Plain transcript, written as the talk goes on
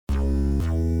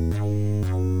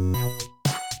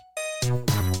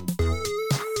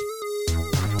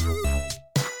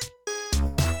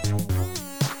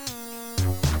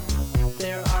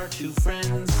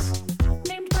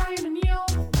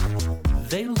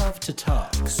love to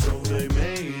talk. So they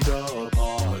made a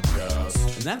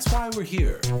podcast. And that's why we're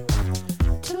here.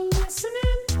 To listen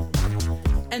in.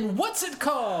 And what's it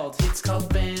called? It's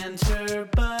called Banter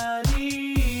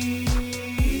Buddies.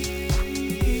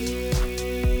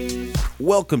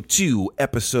 Welcome to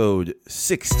episode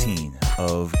 16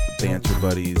 of Banter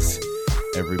Buddies,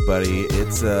 everybody.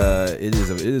 It is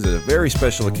a very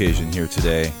special occasion here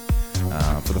today.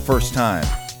 For the first time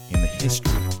in the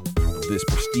history of this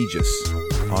prestigious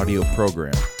audio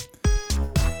program,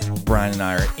 Brian and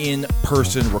I are in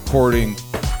person recording.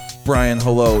 Brian,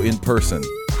 hello, in person.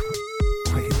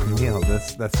 Wait, Neil,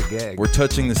 that's a gag. We're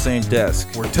touching the same desk.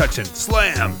 We're touching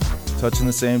slam. Touching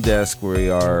the same desk. We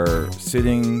are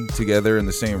sitting together in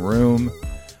the same room.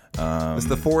 It's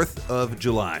the 4th of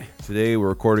July. Today we're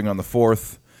recording on the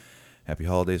 4th. Happy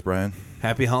holidays, Brian.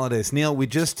 Happy holidays. Neil, we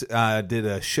just did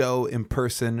a show in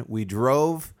person. We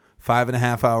drove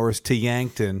 5.5 hours to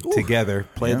Yankton together,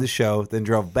 played the show, then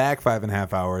drove back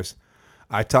 5.5 hours.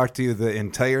 I talked to you the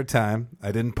entire time.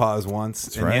 I didn't pause once.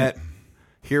 That's and right. Yet,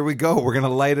 here we go. We're going to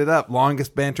light it up.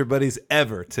 Longest Banter Buddies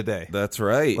ever today. That's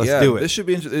right. Let's do it. This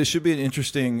should be an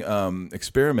interesting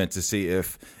experiment to see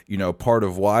if, part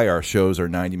of why our shows are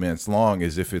 90 minutes long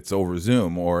is if it's over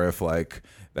Zoom or if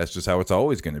that's just how it's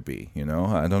always going to be.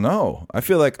 I don't know. I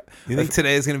feel like You think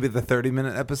today is going to be the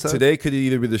 30-minute episode? today could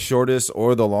either be the shortest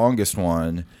or the longest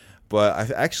one. But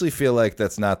I actually feel like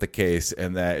that's not the case,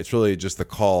 and that it's really just the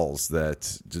calls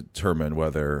that determine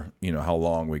whether, how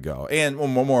long we go. And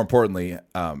more importantly,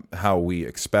 how we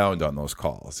expound on those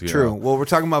calls. True. Well, we're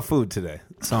talking about food today,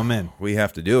 so I'm in. We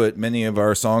have to do it. Many of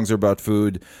our songs are about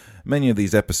food. Many of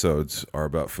these episodes are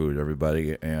about food,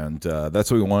 everybody, and that's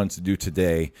what we wanted to do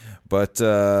today. But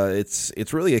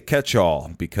it's really a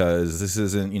catch-all because this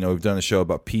isn't, we've done a show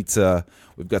about pizza.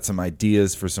 We've got some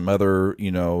ideas for some other,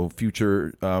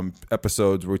 future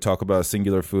episodes where we talk about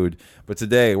singular food. But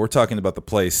today we're talking about the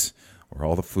place where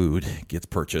all the food gets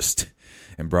purchased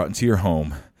and brought into your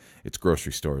home. It's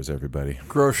grocery stores, everybody.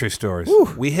 Grocery stores.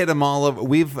 Woo. We hit them all over.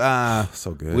 We've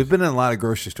So good. We've been in a lot of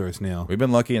grocery stores, Neil. We've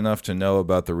been lucky enough to know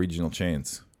about the regional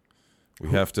chains. We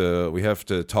have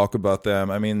to talk about them.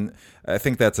 I mean, I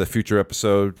think that's a future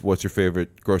episode. What's your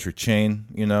favorite grocery chain?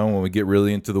 When we get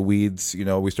really into the weeds,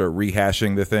 we start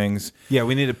rehashing the things. Yeah,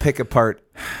 we need to pick apart.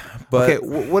 But Okay,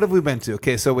 what have we been to?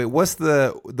 Okay, so wait, what's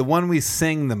the one we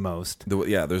sing the most?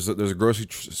 there's a grocery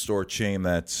store chain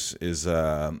that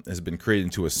has been created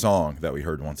into a song that we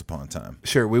heard once upon a time.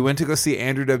 Sure, we went to go see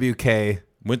Andrew WK.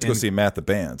 Went to go see Matt the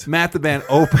Band. Matt the Band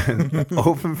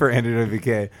open for Andrew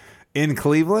WK in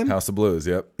Cleveland. House of Blues,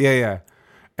 yep. Yeah.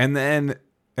 And then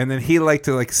he liked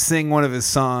to sing one of his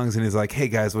songs, and he's like, "Hey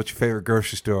guys, what's your favorite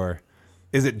grocery store?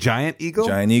 Is it Giant Eagle?"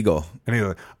 Giant Eagle. And he's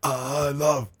like, "I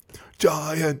love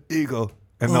Giant Eagle."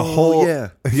 And the Oh, whole yeah.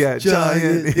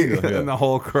 Giant Eagle. Yeah. And the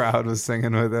whole crowd was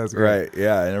singing with us. Right,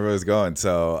 yeah, and everybody was going.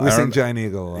 So We sing Giant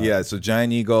Eagle a lot. Yeah, so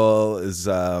Giant Eagle is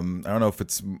I don't know if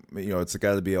it's it's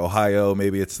got to be Ohio,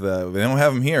 maybe it's they don't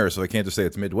have them here, so I can't just say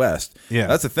it's Midwest. Yeah.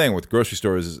 That's the thing with grocery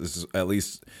stores is at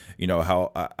least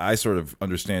how I sort of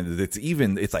understand it.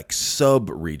 It's like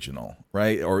sub-regional,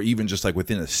 right? Or even just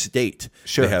within a state,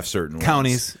 Sure. they have certain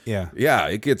Counties, ones. yeah. Yeah,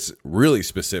 it gets really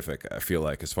specific, I feel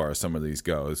like, as far as some of these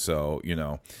go. So,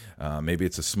 maybe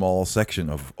it's a small section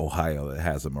of Ohio that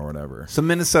has them or whatever. So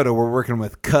Minnesota, we're working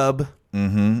with Cub,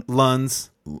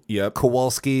 Lund's, Yep.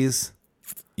 Kowalski's.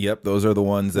 Yep, those are the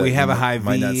ones that We have you a Hy-Vee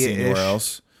might not see anywhere -ish.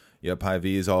 else. Yep,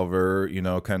 Hy-Vee is all over,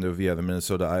 the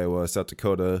Minnesota, Iowa, South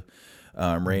Dakota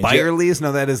range. Byerly's?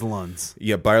 No, that is Lund's.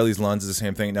 Yeah, Byerly's Lund's is the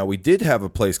same thing. Now, we did have a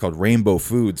place called Rainbow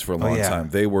Foods for a long yeah.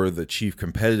 time. They were the chief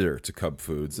competitor to Cub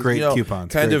Foods. Great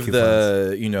coupons. Kind great of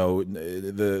coupons.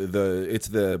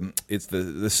 it's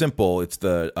the simple, it's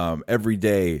the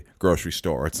everyday grocery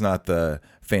store. It's not the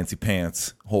fancy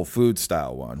pants Whole Foods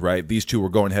style one, right? These two were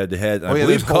going head to head. I believe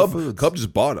there's Whole Foods. Cub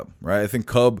just bought them, right? I think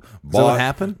Cub bought. So what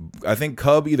happened? I think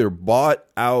Cub either bought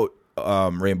out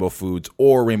Rainbow Foods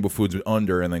or Rainbow Foods went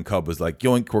under, and then Cub was like,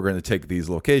 yoink, we're going to take these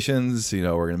locations, we're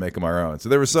going to make them our own. So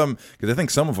there was some, because I think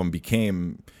some of them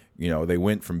became, they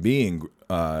went from being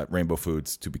Rainbow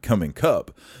Foods to becoming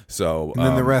Cub. So And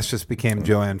then the rest just became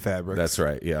Joanne Fabrics. that's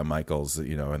right. Yeah, Michael's,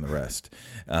 and the rest.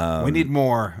 We need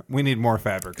more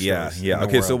fabric stores. Yeah. in the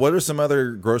Okay, so world. what are some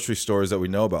other grocery stores that we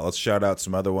know about? Let's shout out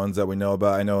some other ones that we know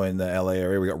about. I know in the LA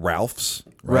area we got Ralph's.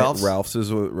 Right? Ralph's is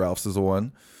a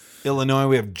one. Illinois,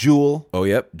 we have Jewel. Oh,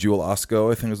 yep. Jewel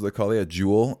Osco, I think is what they call it.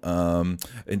 Jewel.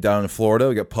 And down in Florida,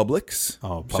 we got Publix.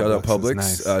 Oh, Shout out Publix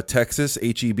Publix. is nice. Texas,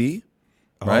 H-E-B.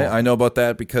 Right, I know about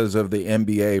that because of the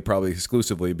NBA, probably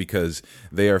exclusively because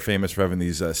they are famous for having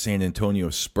these San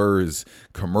Antonio Spurs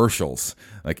commercials.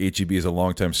 Like HEB is a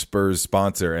longtime Spurs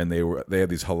sponsor, and they have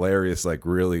these hilarious, like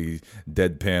really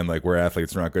deadpan, like where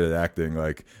athletes are not good at acting,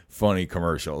 like funny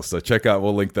commercials. So check out.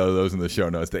 We'll link those in the show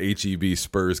notes. The HEB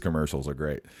Spurs commercials are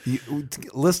great.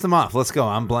 List them off. Let's go.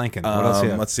 I'm blanking. What else?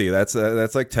 Let's see. That's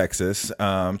like Texas.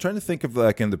 I'm trying to think of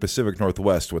like in the Pacific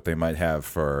Northwest what they might have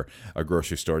for a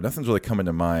grocery store. Nothing's really coming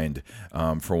to mind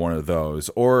for one of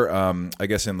those. Or I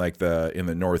guess in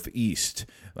the Northeast.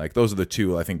 Like those are the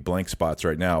two, I think, blank spots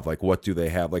right now of like what do they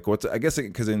have? Like I guess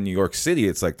because in New York City,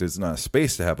 it's like there's not a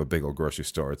space to have a big old grocery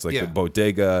store. It's like a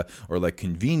bodega or like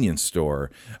convenience store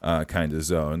kind of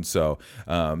zone. So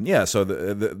so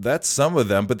that's some of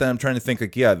them. But then I'm trying to think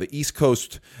like the East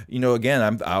Coast.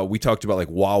 Again, we talked about like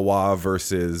Wawa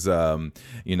versus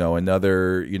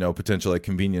another potential like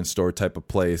convenience store type of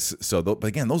place. So but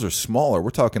again, those are smaller. We're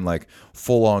talking like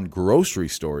full on grocery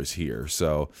stores here.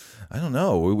 So I don't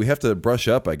know. We have to brush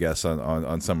up, I guess,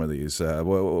 on some of these.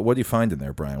 What do you find in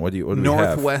there, Brian? What do we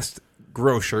Northwest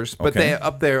grocers, but Okay.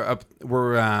 they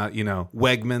were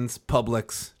Wegmans,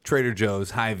 Publix, Trader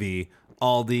Joe's, Hy-Vee,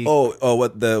 Aldi.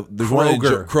 There's one in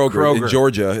Kroger in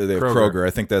Georgia. They have Kroger. Kroger. I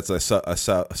think that's a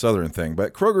southern thing,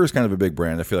 but Kroger is kind of a big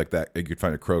brand. I feel like that you could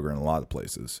find a Kroger in a lot of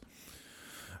places.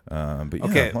 But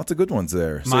lots of good ones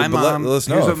there. My mom. Let us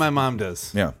know Here's what my mom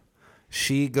does. Yeah.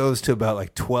 She goes to about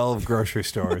like 12 grocery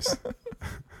stores.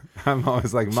 I'm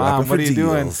always like, Shopping Mom, for what are you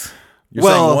doing? deals. You're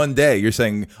saying one day. You're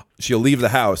saying she'll leave the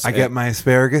house. I get my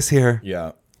asparagus here.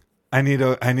 Yeah. I need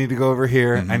to go over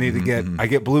here. I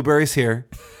get blueberries here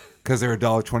because they're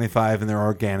 $1.25 and they're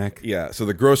organic. Yeah. So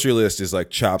the grocery list is like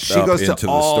chopped She up goes into to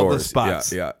the all stores. the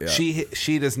spots. Yeah.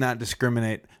 She does not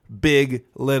discriminate. Big,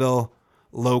 little,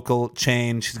 local,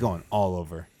 chain. She's going all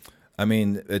over. I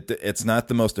mean, it's not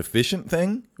the most efficient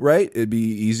thing, right? It'd be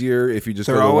easier if you just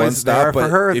They're go to one always stop. there for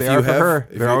her.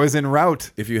 They're always en route.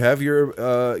 If you have your,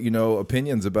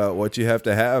 opinions about what you have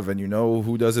to have, and you know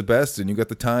who does it best, and you got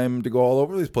the time to go all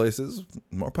over these places,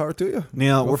 more power to you.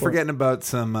 Neil, we're forgetting about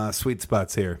some sweet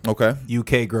spots here. Okay.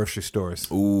 UK grocery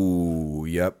stores. Ooh,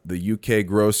 yep. The UK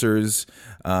grocers.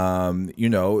 There's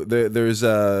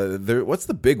what's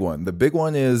the big one? The big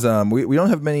one is we don't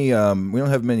have many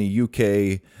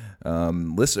UK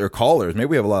listeners or callers. Maybe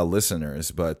we have a lot of listeners,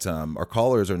 but our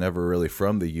callers are never really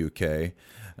from the UK.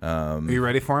 Are you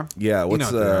ready for them? Yeah. We're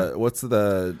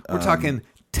talking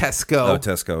Tesco. Oh,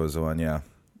 Tesco is the one. Yeah.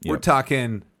 We're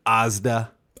talking Asda.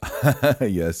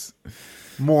 Yes.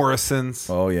 Morrison's.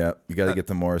 Oh yeah, you got to get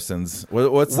the Morrison's.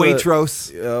 What's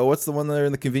Waitrose? What's the one there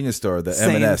in the convenience store? The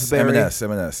Sainsbury.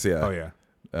 M&S. Yeah. Oh yeah.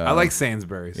 I like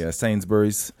Sainsbury's. Yeah,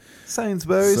 Sainsbury's.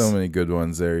 Sainsbury's. So many good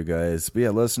ones there, you guys. But yeah,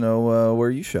 let us know where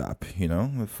you shop.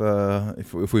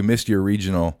 If we missed your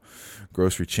regional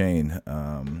grocery chain,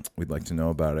 we'd like to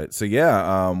know about it. So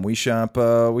yeah, we shop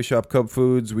Cub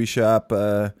Foods. We shop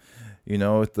at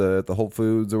the Whole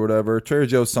Foods or whatever. Trader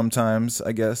Joe's sometimes,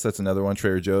 I guess. That's another one.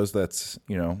 Trader Joe's. That's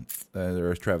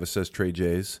or as Travis says, Trey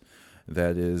J's.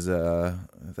 That is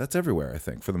that's everywhere, I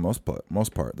think, for the most part.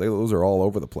 Those are all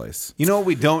over the place. You know what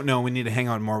we don't know? We need to hang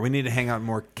out more. We need to hang out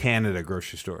more Canada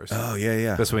grocery stores. Oh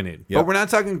yeah. That's what we need. Yep. But we're not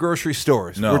talking grocery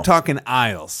stores. No. We're talking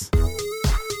aisles.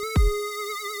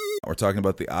 We're talking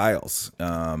about the aisles.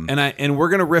 And we're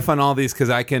gonna riff on all these because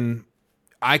I could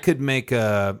make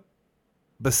a,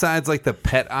 besides like the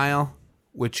pet aisle,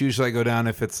 which usually I go down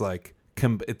if it's like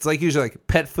usually like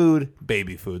pet food,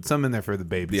 baby food. Some in there for the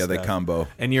baby stuff. They combo.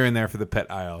 And you're in there for the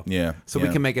pet aisle. Yeah. So we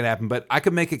can make it happen. But I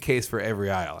could make a case for every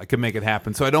aisle. I could make it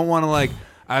happen. So I don't want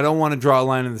to draw a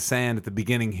line in the sand at the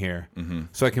beginning here. Mm-hmm.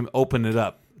 So I can open it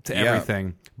up to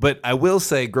everything. But I will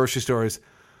say grocery stores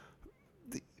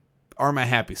are my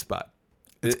happy spot.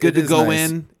 It's good to go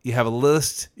in. You have a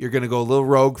list. You're going to go a little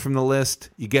rogue from the list.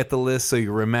 You get the list so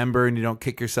you remember and you don't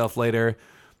kick yourself later,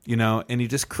 and you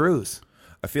just cruise.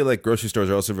 I feel like grocery stores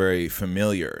are also very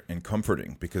familiar and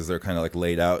comforting because they're kind of like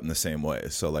laid out in the same way.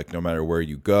 So like no matter where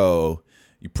you go,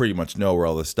 you pretty much know where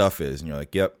all this stuff is. And you're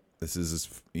like, yep, this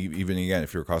is, even again,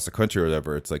 if you're across the country or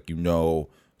whatever, it's like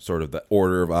sort of the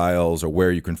order of aisles or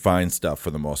where you can find stuff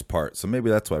for the most part. So maybe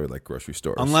that's why we like grocery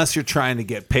stores. Unless you're trying to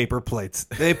get paper plates.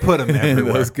 They put them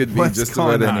everywhere. Those could be just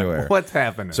about anywhere. What's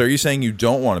happening? So are you saying you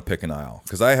don't want to pick an aisle?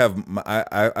 Because I have,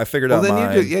 I figured out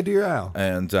mine. Do your aisle.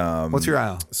 And what's your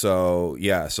aisle? So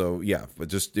yeah. But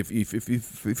just if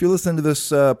you're listening to this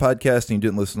podcast and you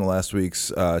didn't listen to last week's,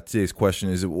 today's question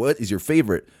is, what is your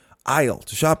favorite aisle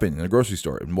to shop in a grocery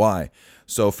store, and why.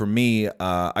 So for me,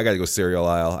 I got to go cereal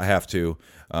aisle. I have to.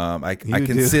 I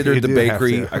considered the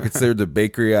bakery. I considered the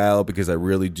bakery aisle because I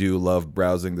really do love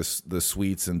browsing the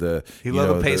sweets and the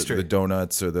pastry, the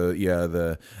donuts, or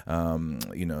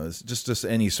it's just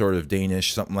any sort of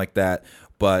Danish, something like that.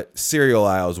 But cereal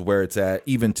aisle is where it's at,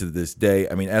 even to this day.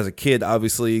 I mean, as a kid,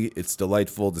 obviously, it's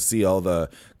delightful to see all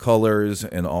the colors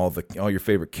and all your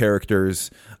favorite characters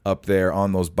up there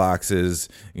on those boxes,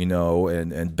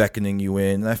 and beckoning you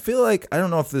in. And I feel like, I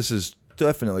don't know if this is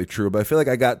definitely true, but I feel like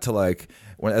I got to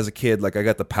when as a kid, I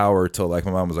got the power to my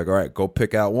mom was like, all right, go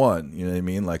pick out one. You know what I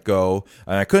mean? go.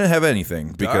 And I couldn't have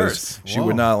anything because she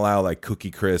would not allow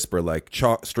Cookie Crisp or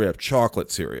straight up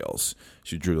chocolate cereals.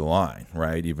 She drew the line,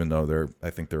 right? Even though I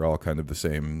think they're all kind of the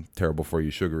same terrible for you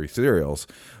sugary cereals.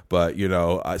 But,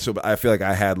 so I feel like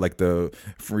I had the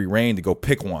free reign to go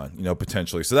pick one,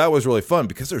 potentially. So that was really fun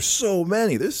because there's so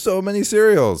many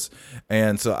cereals.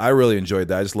 And so I really enjoyed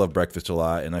that. I just love breakfast a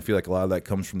lot. And I feel like a lot of that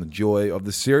comes from the joy of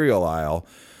the cereal aisle.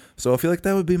 So I feel like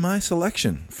that would be my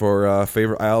selection for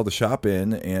favorite aisle to shop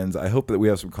in. And I hope that we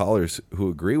have some callers who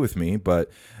agree with me. But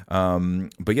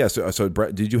yeah. So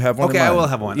Brett, did you have one? Okay, I will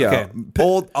have one. Yeah.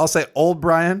 Okay. I'll say old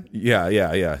Brian.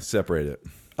 Yeah. Separate it.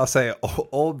 I'll say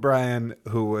old Brian,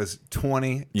 who was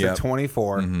 20 to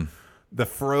 24. Mm-hmm. The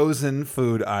frozen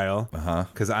food aisle,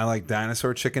 because I like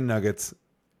dinosaur chicken nuggets,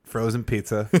 frozen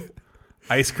pizza,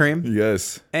 ice cream,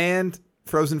 yes, and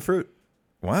frozen fruit.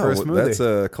 Wow, that's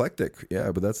eclectic.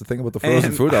 Yeah, but that's the thing about the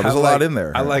frozen food. There's a lot in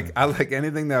there. I like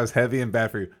anything that was heavy and bad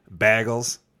for you.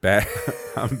 Bagels.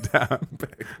 I'm down.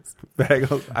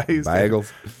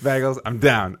 Bagels. I'm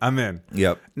down. I'm in.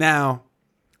 Yep. Now,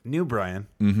 new Brian.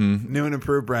 Mm-hmm. New and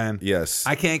improved Brian. Yes.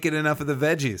 I can't get enough of the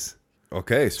veggies.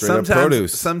 Okay, up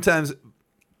produce. Sometimes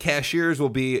cashiers will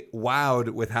be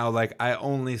wowed with how I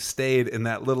only stayed in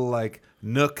that little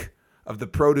nook of the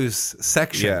produce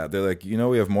section. Yeah, they're like,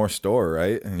 we have more store,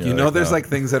 right? And there's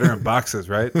things that are in boxes,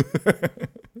 right?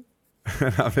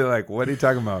 And I'll be like, what are you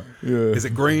talking about? Yeah. Is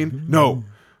it green? No.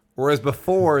 Whereas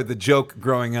before, the joke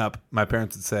growing up, my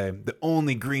parents would say, the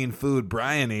only green food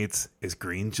Brian eats is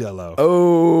green Jell-O.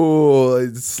 Oh,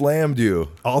 it slammed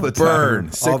you. All the time.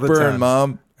 Sick burn,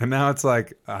 Mom. And now it's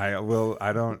I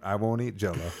won't eat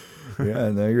Jell-O. Yeah,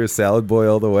 now you're a salad boy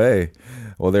all the way.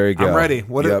 Well, there you go. I'm ready.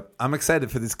 I'm excited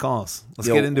for these calls. Let's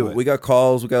get into it. We got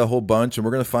calls. We got a whole bunch, and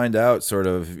we're going to find out sort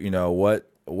of,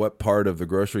 what part of the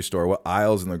grocery store, what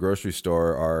aisles in the grocery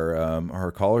store are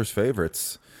our callers'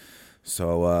 favorites.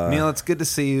 So, Neil, it's good to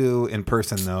see you in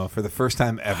person, though, for the first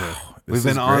time ever. We've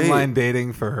been online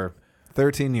dating for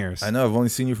 13 years. I know. I've only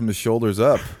seen you from the shoulders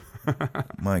up.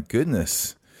 My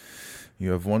goodness.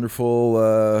 You have wonderful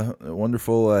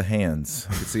hands.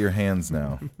 I can see your hands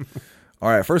now. All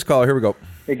right, first caller. Here we go.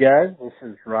 Hey, guys. This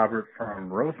is Robert from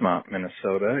Rosemont,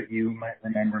 Minnesota. You might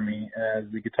remember me as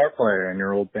the guitar player in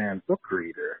your old band Book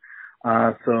Reader.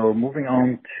 So moving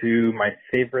on to my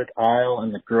favorite aisle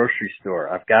in the grocery store.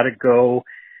 I've got to go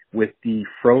with the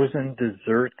frozen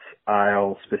desserts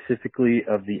aisle, specifically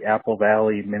of the Apple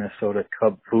Valley, Minnesota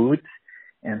Cub Foods,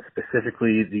 and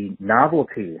specifically the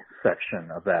novelty section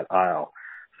of that aisle.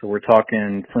 So we're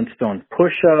talking Flintstones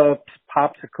push-ups,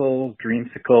 popsicles,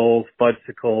 dreamsicles,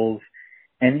 fudgesicles,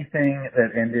 anything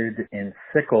that ended in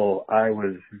sickle, I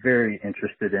was very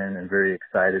interested in and very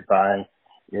excited by.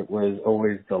 It was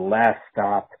always the last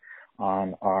stop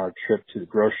on our trip to the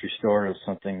grocery store. It was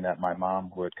something that my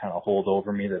mom would kind of hold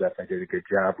over me, that if I did a good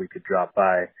job, we could drop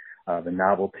by the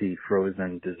novelty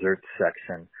frozen dessert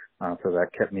section. So that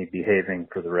kept me behaving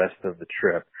for the rest of the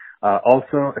trip.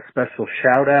 Also, a special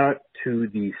shout out to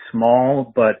the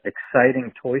small but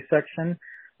exciting toy section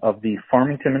of the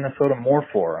Farmington, Minnesota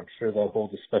Morphle. I'm sure they'll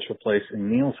hold a special place in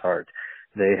Neil's heart.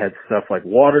 They had stuff like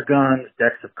water guns,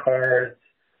 decks of cards,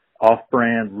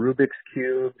 off-brand Rubik's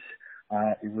Cubes.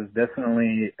 It was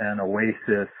definitely an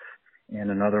oasis in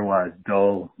an otherwise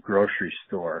dull grocery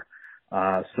store.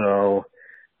 Yeah,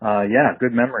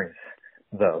 good memories,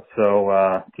 though.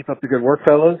 So keep up the good work,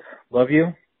 fellas. Love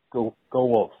you. Go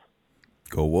Wolves.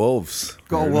 Go Wolves.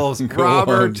 Go Wolves.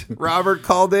 Robert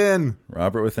called in.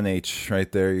 Robert with an H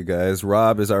right there, you guys.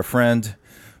 Rob is our friend.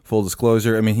 Full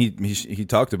disclosure. I mean, he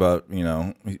talked about,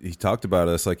 he talked about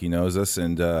us like he knows us,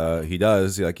 and he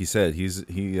does. Like he said,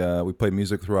 we play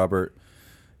music with Robert.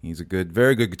 He's a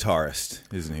very good guitarist,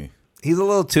 isn't he? He's a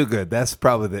little too good. That's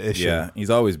probably the issue. Yeah,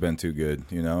 he's always been too good,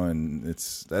 and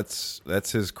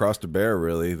that's his cross to bear,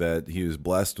 really, that he was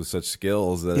blessed with such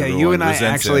skills that you and I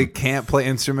actually him. Can't play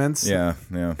instruments. Yeah.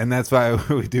 And that's why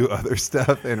we do other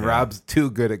stuff, and Rob's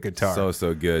too good at guitar.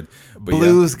 So good. But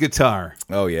Blues guitar.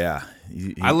 Oh, yeah.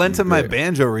 I lent him my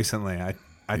banjo recently.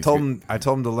 I I told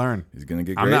him to learn. He's going to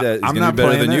get great at it. He's going to be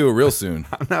better than you real soon.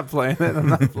 I'm not playing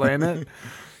it.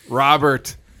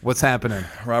 Robert, what's happening?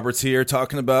 Robert's here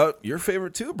talking about your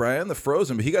favorite too, Brian, the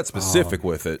frozen, but he got specific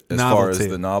with it as far as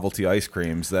the novelty ice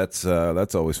creams. That's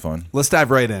always fun. Let's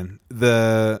dive right in.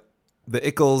 The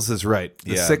Ickles is right.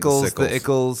 The Sickles, the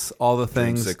Ickles, all the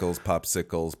things. Sickles,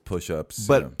 popsicles, push-ups.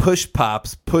 But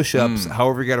push-pops, push-ups,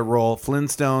 however you got to roll.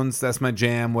 Flintstones, that's my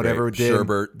jam, whatever it did.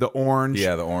 Sherbet. The orange.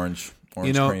 Yeah, the orange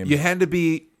cream. You had to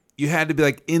be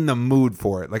like in the mood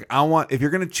for it. Like if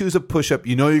you're going to choose a push-up,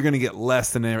 you know you're going to get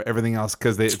less than everything else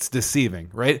because it's deceiving,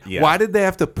 right? Yeah. Why did they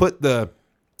have to put the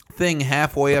thing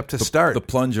halfway up to start? The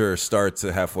plunger starts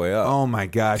at halfway up. Oh my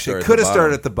gosh. It could have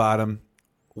started at the bottom.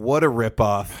 What a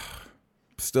ripoff.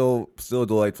 Still a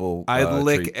delightful I'd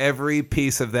lick treat. every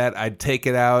piece of that. I'd take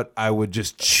it out. I would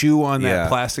just chew on that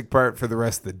plastic part for the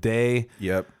rest of the day.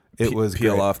 Yep. It was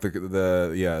peel great. off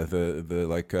the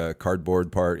like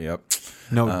cardboard part. Yep.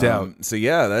 No doubt. So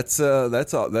yeah, that's all.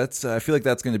 I feel like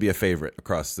that's going to be a favorite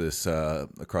across this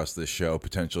show.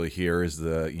 Potentially here is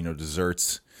the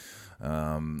desserts.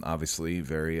 Obviously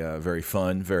very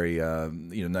fun, very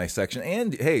nice section.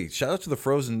 And hey, shout out to the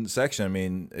frozen section. I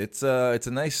mean, it's a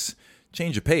nice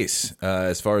change of pace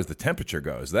as far as the temperature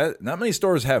goes. That not many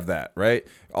stores have that, right?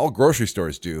 All grocery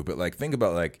stores do, but like think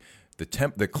about like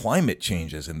the climate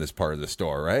changes in this part of the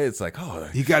store, right? It's like,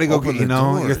 you got to go get,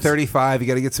 doors. You're 35, you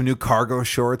got to get some new cargo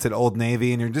shorts at Old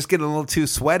Navy, and you're just getting a little too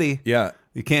sweaty. Yeah.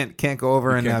 You can't go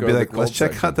over and be like, let's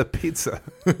check out the pizza.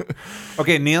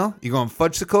 Okay, Neil, you going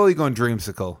fudgesicle or you going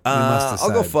dreamsicle? You must decide.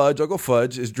 I'll go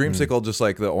fudge. Is dreamsicle just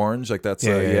like the orange? Like that's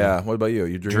yeah. What about you?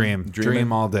 You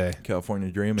dream all day. California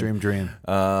dreaming. Dream.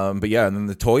 But yeah, and then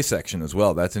the toy section as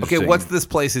well. That's interesting. Okay, what's this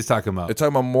place he's talking about? It's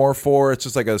talking about More For. It's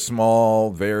just like a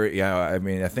small, I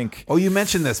mean, I think. Oh, you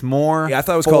mentioned this More. Yeah, I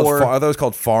thought it was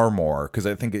called Far More because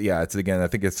I think I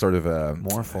think it's sort of a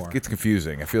More For. It's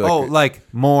confusing. I feel like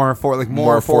like More For, like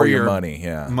more for your money.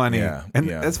 Yeah, money. Yeah, and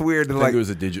that's weird. I think it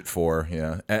was a digit 4.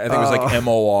 Yeah, I think it was like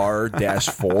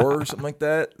MOR-4 or something like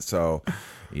that. So.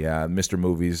 Yeah, Mr.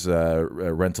 Movies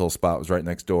rental spot was right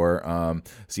next door.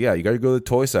 So yeah, you got to go to the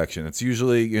toy section. It's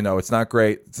usually, it's not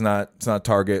great. It's not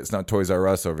Target. It's not Toys R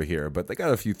Us over here, but they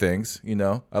got a few things.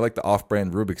 I like the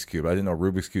off-brand Rubik's Cube. I didn't know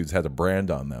Rubik's Cubes had a brand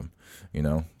on them.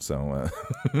 So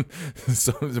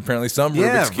apparently some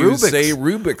Rubik's Cubes say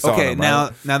Rubik's on them.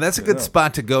 Okay, now that's a good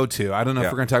spot to go to. I don't know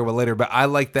if we're going to talk about it later, but I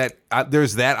like that.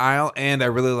 There's that aisle, and I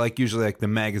really usually like the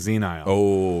magazine aisle.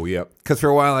 Oh, yep. Because for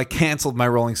a while I canceled my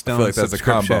Rolling Stones I feel like that's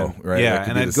subscription. A combo, right? Yeah,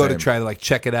 and I'd go to try to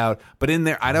check it out. But in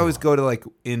there, I'd always go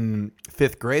to in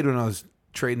 5th grade when I was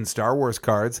trading Star Wars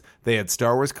cards. They had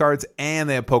Star Wars cards, and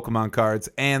they had Pokemon cards,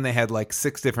 and they had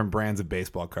 6 different brands of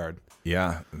baseball card.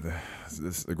 Yeah,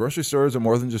 the grocery stores are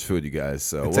more than just food, you guys.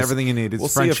 So it's everything you need. It's we'll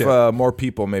friendship. see if more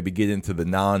people maybe get into the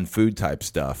non-food type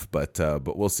stuff, but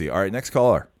we'll see. All right, next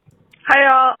caller. Hi,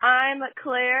 y'all. I'm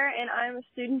Claire, and I'm a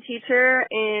student teacher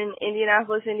in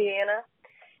Indianapolis, Indiana.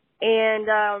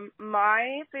 And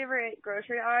my favorite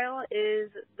grocery aisle is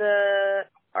the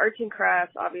arts and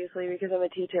crafts, obviously, because I'm a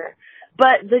teacher.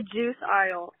 But the juice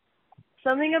aisle,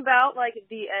 something about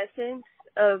the essence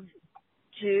of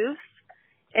juice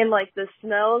and the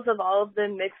smells of all of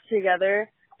them mixed together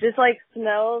just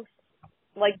smells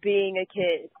like being a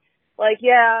kid.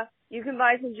 Yeah, you can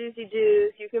buy some juicy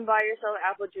juice, you can buy yourself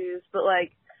apple juice, but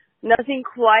nothing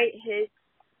quite hits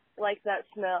that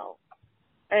smell.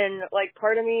 And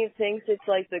part of me thinks it's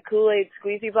the Kool-Aid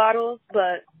squeezy bottles,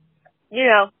 but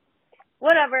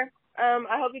whatever.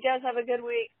 I hope you guys have a good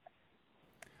week.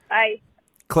 Bye.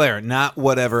 Claire, not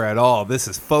whatever at all. This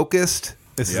is focused.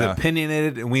 This is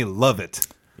opinionated, and we love it.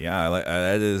 Yeah,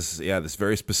 that is. Yeah, that's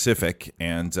very specific,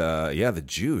 and the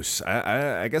juice.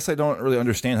 I guess I don't really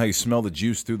understand how you smell the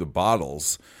juice through the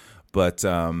bottles, but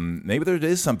maybe there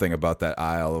is something about that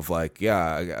aisle of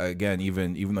again,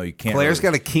 even though you can't. Claire's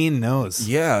got a keen nose.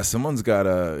 Yeah, someone's got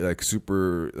a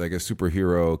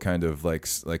superhero kind of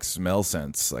smell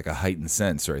sense, like a heightened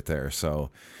sense right there. So.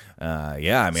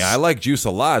 I mean, I like juice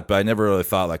a lot, but I never really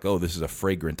thought this is a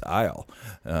fragrant aisle.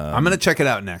 I'm gonna check it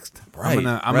out next. Right,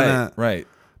 I'm gonna.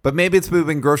 But maybe it's we've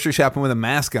been grocery shopping with a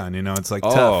mask on. It's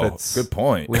tough. It's good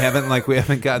point. We haven't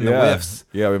gotten the whiffs.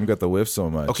 Yeah, we haven't got the whiffs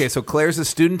so much. Okay, so Claire's a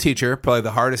student teacher, probably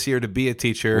the hardest year to be a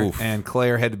teacher, and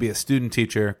Claire had to be a student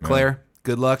teacher. Claire,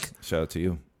 good luck. Shout out to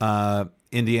you.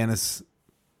 Indiana's,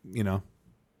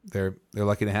 they're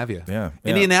lucky to have you. Yeah.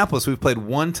 Indianapolis, we've played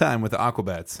one time with the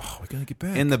Aquabats. Oh, we gotta get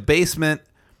back in the basement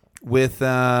with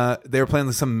they were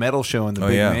playing some metal show in the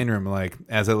big yeah. main room, like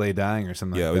As I Lay Dying or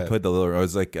something. Yeah, like we that. played the little. I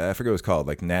was like, I forget what it was called,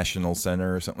 like National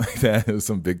Center or something like that. It was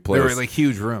some big place. They were like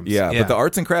huge rooms. Yeah, but the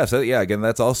arts and crafts. Again,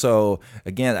 that's also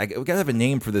we gotta have a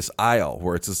name for this aisle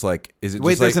where it's just like, is it?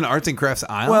 Wait, just there's like, an arts and crafts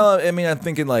aisle. Well, I mean, I'm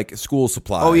thinking like school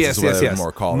supplies. oh yes, is what I would yes.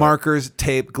 More call it. Markers,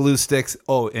 tape, glue sticks.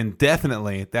 Oh, and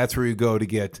definitely that's where you go to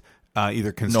get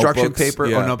either construction Notebooks, paper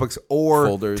yeah. or notebooks or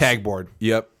Folders. tag board.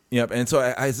 Yep. And so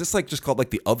is this like just called like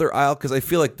the other aisle? Because I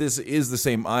feel like this is the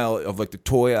same aisle of like the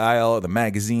toy aisle, the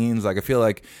magazines. Like I feel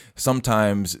like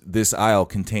sometimes this aisle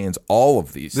contains all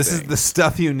of these. This things. is the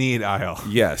stuff you need aisle.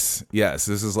 Yes. This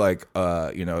is like,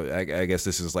 I guess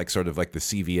this is like sort of like the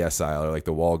CVS aisle or like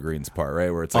the Walgreens part,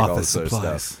 right? Where it's like all Office this other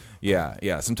supplies. stuff.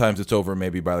 Yeah. Sometimes it's over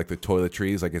maybe by like the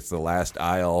toiletries, like it's the last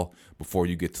aisle before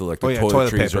you get to like the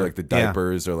toilet toiletries paper. or like the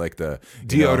diapers or like the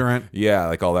Deodorant. Yeah,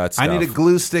 like all that stuff. I need a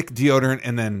glue stick, deodorant,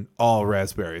 and then all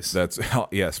raspberries. That's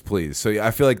yes, please. So yeah,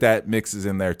 I feel like that mixes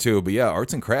in there too. But yeah,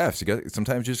 arts and crafts.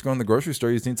 Sometimes you just go in the grocery store.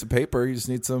 You just need some paper. You just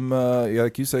need some,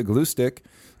 like you said, glue stick.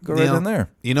 Go right in there.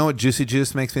 You know what Juicy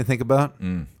Juice makes me think about?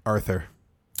 Arthur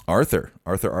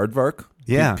Aardvark.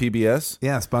 Yeah. PBS.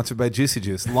 Yeah, sponsored by Juicy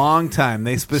Juice. Long time.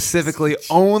 They specifically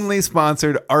only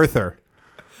sponsored Arthur.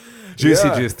 Juicy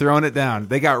Yeah. Juice, throwing it down.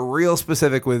 They got real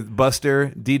specific with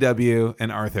Buster, DW,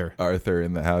 and Arthur. Arthur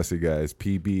in the house, you guys.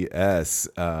 PBS.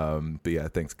 But yeah,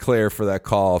 thanks Claire for that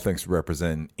call. Thanks for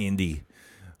representing Indy.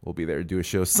 We'll be there to do a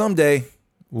show someday.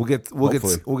 We'll get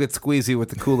squeezy with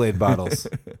the Kool-Aid bottles.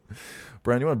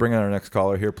 Brian, you want to bring on our next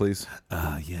caller here, please?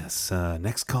 Yes.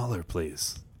 Next caller,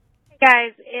 please. Hey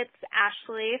guys, it's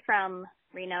Ashley from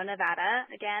Reno, Nevada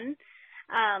again.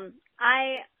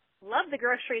 I love the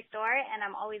grocery store, and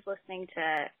I'm always listening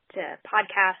to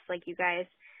podcasts like you guys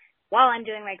while I'm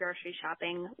doing my grocery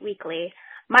shopping weekly.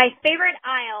 My favorite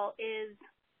aisle is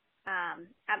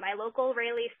at my local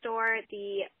Raley's store,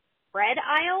 the bread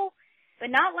aisle,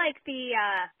 but not like the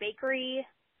bakery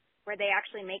where they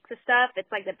actually make the stuff.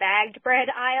 It's like the bagged bread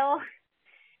aisle.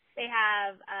 They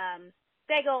have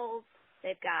bagels.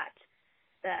 They've got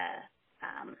the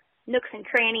nooks and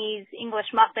crannies, English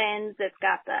muffins. It's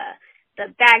got the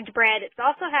bagged bread. It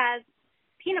also has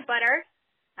peanut butter,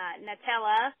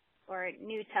 Nutella, or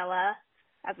Nutella,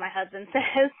 as my husband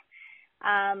says.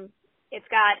 It's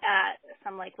got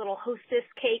some like little Hostess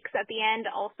cakes at the end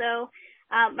also.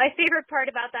 My favorite part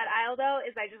about that aisle, though,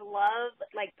 is I just love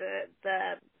like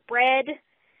the bread.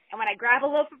 And when I grab a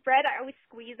loaf of bread, I always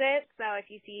squeeze it. So if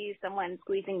you see someone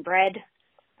squeezing bread,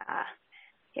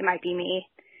 it might be me.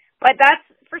 But that's,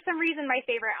 for some reason, my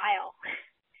favorite aisle.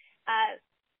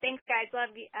 Thanks, guys.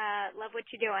 Love what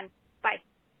you're doing. Bye.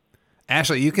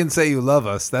 Ashley, you can say you love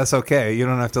us. That's okay. You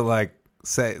don't have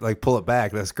to pull it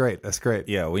back. That's great. That's great.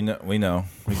 Yeah, we know.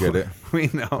 We get it. We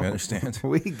know. We understand.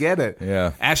 We get it.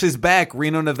 Yeah. Ashley's back,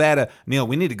 Reno, Nevada. Neil,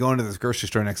 we need to go into this grocery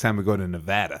store next time we go to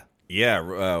Nevada. Yeah,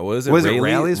 what is it? Was it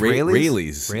Raley's?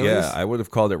 Raley's. Raley's? Yeah, I would have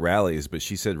called it Rally's, but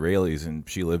she said Raley's, and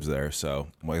she lives there, so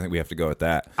I think we have to go with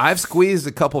that. I've squeezed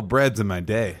a couple breads in my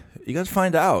day. You got to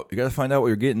find out. You got to find out what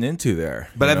you're getting into there.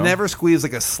 But you I've know? never squeezed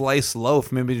like a sliced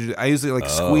loaf. Maybe I usually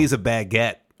squeeze a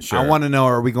baguette. Sure. I want to know: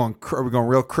 are we going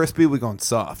real crispy? Are we going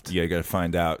soft? Yeah, you got to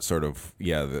find out sort of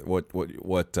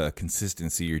what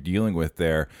consistency you're dealing with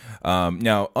there.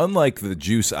 Now, unlike the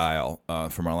juice aisle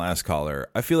from our last caller,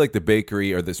 I feel like the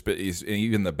bakery or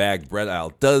even the bagged bread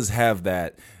aisle does have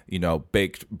that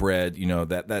baked bread,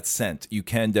 that scent. You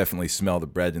can definitely smell the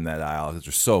bread in that aisle because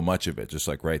there's so much of it, just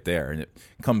like right there, and it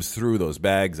comes through those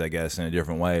bags, I guess, in a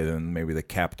different way than maybe the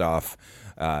capped off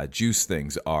juice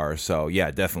things are. So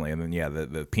yeah, definitely. And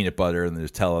then the peanut butter and the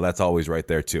Nutella, that's always right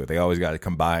there too. They always got to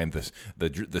combine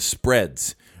the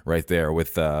spreads right there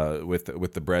with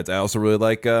the breads. I also really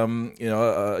like an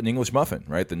English muffin,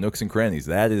 right? The nooks and crannies.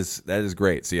 That is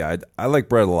great. So yeah, I like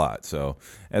bread a lot. So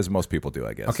as most people do,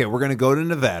 I guess. Okay, we're gonna go to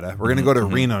Nevada. We're gonna go to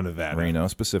Reno, Nevada. Reno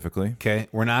specifically. Okay,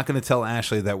 we're not gonna tell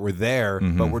Ashley that we're there,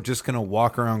 but we're just gonna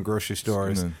walk around grocery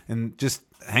stores and just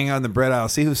hang out in the bread aisle,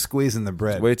 see who's squeezing the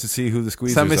bread. Wait to see who the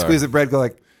squeezers Somebody are. squeeze the bread. Go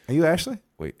like, are you Ashley?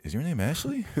 Wait, is your name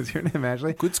Ashley? Is your name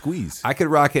Ashley? Good squeeze. I could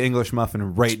rock an English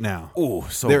muffin right now. Oh,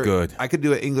 so They're- good. I could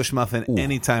do an English muffin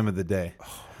any time of the day.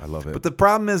 I love it. But the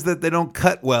problem is that they don't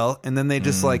cut well, and then they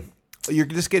just you're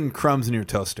just getting crumbs in your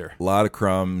toaster. A lot of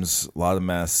crumbs, a lot of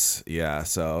mess. Yeah,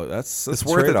 so that's It's a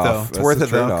worth it though. trade-off. It's That's worth the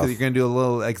it though trade-off. because you're gonna do a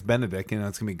little eggs Benedict.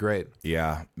 It's gonna be great.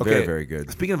 Yeah, Okay, very, very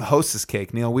good. Speaking of Hostess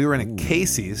cake, Neil, we were in a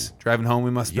Casey's driving home. We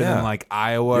must have been Yeah. in like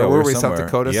Iowa Yeah, or we where were were we, South somewhere.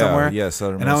 Dakota Yeah, somewhere? yeah,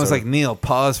 southern And I was Minnesota. like, Neil,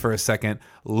 pause for a second.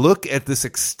 Look at this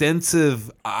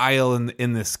extensive aisle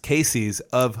in this Casey's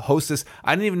of Hostess.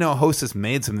 I didn't even know Hostess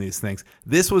made some of these things.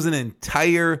 This was an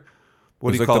entire what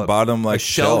It do was you like call the it? bottom, like, a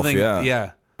shelving. shelf,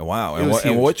 yeah. Wow. It And, was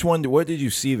and huge. which one? What did you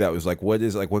see that was like? What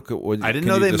is like? What? I didn't can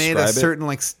know you they made a describe it? certain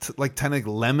like kind of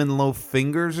lemon loaf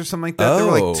fingers or something like that. There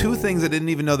were like 2 Oh. things I didn't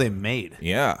even know they made.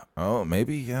 Yeah. Oh,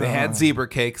 maybe. Yeah. They had zebra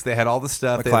cakes. They had all the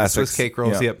stuff. The They had the Swiss classics. cake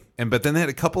rolls. Yeah. Yep. But then they had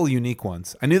a couple unique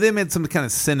ones. I knew they made some kind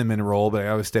of cinnamon roll, but I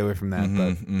always stay away from that.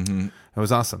 Mm-hmm, But it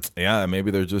was awesome. Yeah.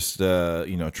 Maybe they're just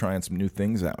trying some new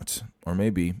things out, or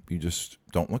maybe you just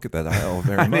don't look at that aisle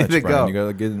very I much. need to Brian. go.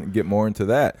 You gotta get more into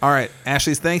that. All right,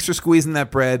 Ashley, thanks for squeezing that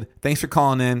bread. Thanks for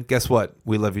calling in. Guess what?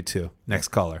 We love you too. Next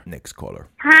caller. Next caller.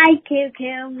 Hi,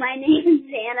 Cuckoo. My name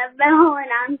is Annabelle, and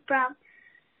I'm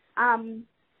from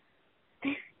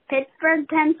Pittsburgh,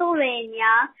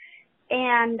 Pennsylvania.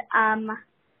 And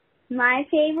my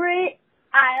favorite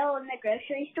aisle in the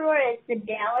grocery store is the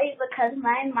deli because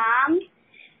my mom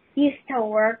used to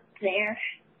work there.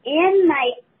 And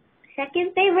my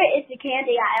second favorite is the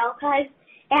candy aisle because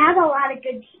it has a lot of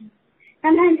good,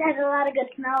 sometimes has a lot of good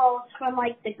smells from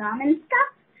like the gum and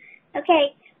stuff.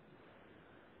 Okay.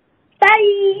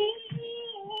 Bye.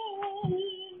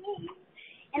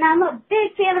 And I'm a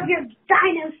big fan of your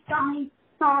Dino song.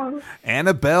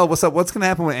 Annabelle, what's up? What's going to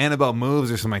happen when Annabelle moves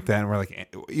or something like that? And we're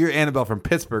like, you're Annabelle from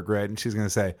Pittsburgh, right? And she's going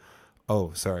to say,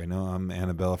 oh, sorry, no, I'm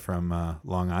Annabelle from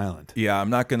Long Island. Yeah,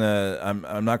 I'm not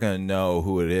gonna know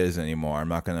who it is anymore. I'm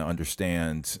not gonna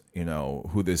understand,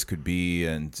 who this could be,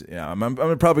 and I'm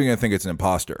probably gonna think it's an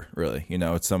imposter. Really,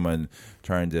 it's someone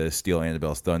trying to steal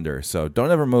Annabelle's thunder. So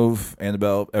don't ever move,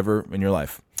 Annabelle, ever in your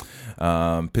life.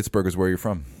 Pittsburgh is where you're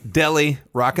from. Deli,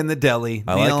 rocking the deli.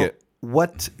 I Neil, like it.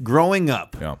 What growing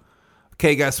up? Yeah.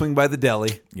 Okay, you got to swing by the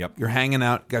deli. Yep. You're hanging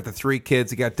out. Got the 3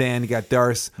 kids. You got Dan. You got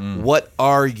Darce. What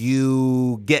are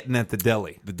you getting at the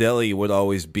deli? The deli would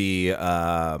always be,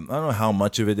 I don't know how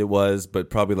much of it was,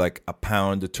 but probably like a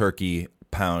pound of turkey,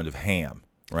 pound of ham.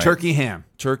 Right? Turkey ham.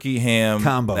 Turkey ham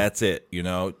Combo. That's it.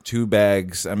 2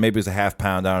 bags. Maybe it's a half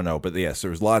pound. I don't know. But yes, there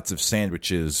was lots of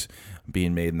sandwiches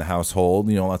being made in the household.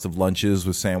 Lots of lunches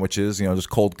with sandwiches. Just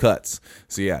cold cuts.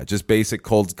 So yeah, just basic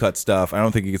cold cut stuff. I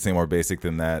don't think you could say more basic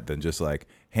than that. Than just like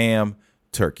ham,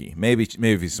 turkey. Maybe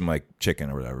some like chicken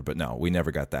or whatever. But no, we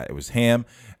never got that. It was ham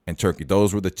and turkey.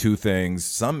 Those were the 2 things.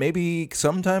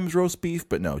 Sometimes roast beef,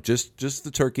 but no, just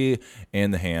the turkey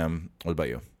and the ham. What about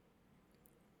you?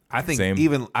 I think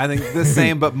Same. I think the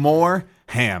same, but more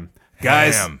ham.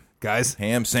 Guys,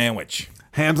 Ham sandwich.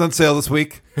 ham's on sale this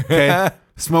week. Okay,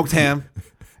 smoked ham.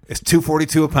 It's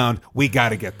 $2.42 a pound. We got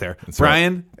to get there.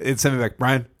 Brian, it's sent me back.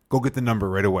 Brian, go get the number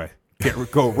right away.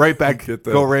 Go right back.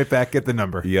 Go right back. Get the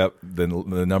number. Yep, the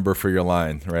number for your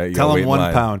line, right? You Tell gotta him wait in 1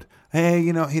 line. pound. Hey,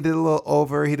 he did a little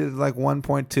over. He did like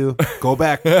 1.2. Go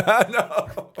back.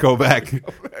 No. Go back.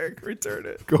 Return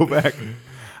it. Go back.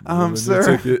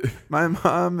 Sir, ticket. my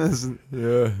mom isn't.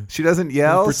 Yeah. She doesn't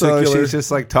yell, so particular. she's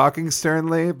just like talking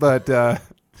sternly, but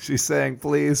she's saying,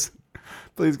 please,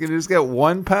 can you just get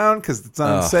 1 pound because it's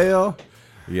on sale?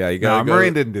 Yeah, you got. No,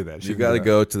 Maureen didn't do that. You got to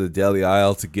go to the deli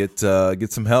aisle to get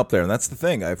some help there, and that's the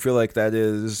thing. I feel like that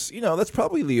is, that's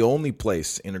probably the only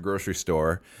place in a grocery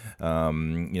store.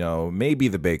 Maybe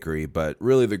the bakery, but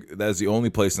really that is the only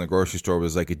place in the grocery store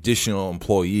with like additional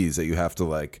employees that you have to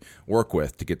like work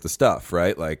with to get the stuff,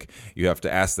 right? Like you have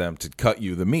to ask them to cut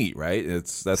you the meat, right?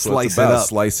 That's what it's about.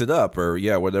 Slice it up, or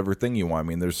whatever thing you want. I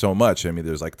mean, there's so much. I mean,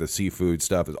 there's like the seafood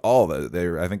stuff. There's all that.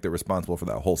 I think they're responsible for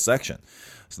that whole section.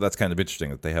 So that's kind of interesting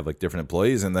that they have like different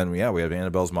employees, and then we have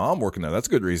Annabelle's mom working there. That's a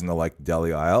good reason to like the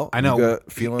deli aisle. I know. You got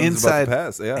feelings inside, about the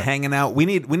past. Yeah, hanging out. We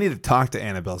need to talk to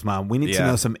Annabelle's mom. We need to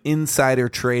know some insider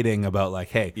trading about like,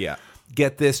 hey,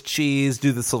 get this cheese,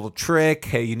 do this little trick.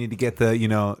 Hey, you need to get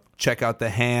the check out the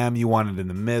ham. You want it in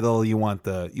the middle. You want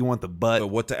the butt. But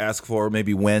what to ask for?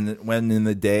 Maybe when in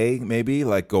the day? Maybe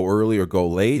like go early or go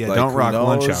late. Yeah, like, don't rock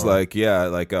lunch hour.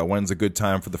 Like when's a good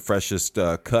time for the freshest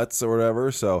cuts or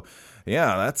whatever. So.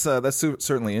 Yeah, that's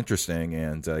certainly interesting,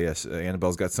 and yes,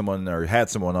 Annabelle's got someone or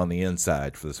had someone on the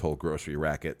inside for this whole grocery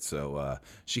racket, so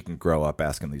she can grow up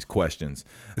asking these questions.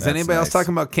 Is anybody else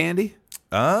talking about candy?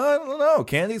 I don't know.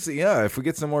 Candy's, if we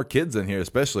get some more kids in here,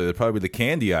 especially, they're probably the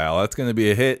candy aisle. That's going to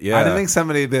be a hit. Yeah, I think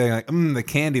somebody would be like, the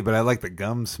candy, but I like the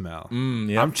gum smell.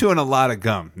 Yeah. I'm chewing a lot of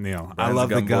gum, Neil. I love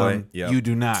the gum. Yep. You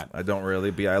do not. I don't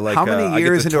really. I like. How many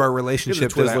years into our get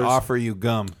relationship the did I Twizzlers. offer you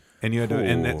gum? And you had to,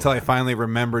 and until I finally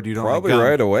remembered you don't Probably like gum.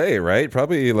 right away, right?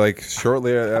 Probably like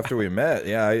shortly after we met.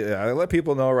 Yeah, I let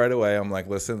people know right away. I'm like,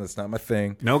 listen, that's not my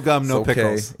thing. No gum, no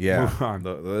pickles. Yeah, Move on.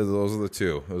 those are the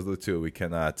two. Those are the two we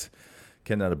cannot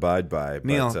abide by.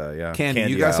 Neil, but, candy,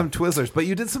 you got some Twizzlers, but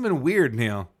you did something weird,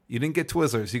 Neil. You didn't get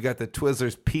Twizzlers. You got the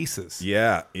Twizzlers pieces.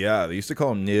 Yeah. They used to call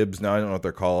them nibs. Now I don't know what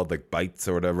they're called, like bites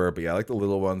or whatever. But yeah, I like the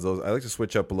little ones. Those I like to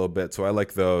switch up a little bit, so I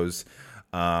like those.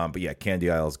 But yeah, candy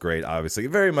aisle is great. Obviously,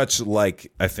 very much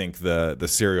like I think the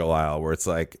cereal aisle, where it's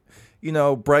like,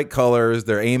 bright colors.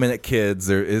 They're aiming at kids.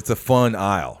 It's a fun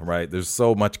aisle, right? There's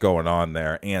so much going on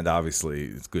there, and obviously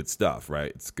it's good stuff,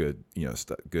 right? It's good,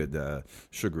 good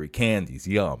sugary candies.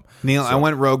 Yum. Neil, I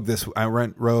went rogue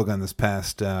on this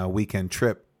past weekend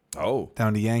trip. Oh,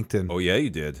 down to Yankton. Oh yeah, you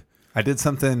did. I did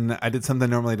something I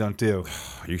normally don't do.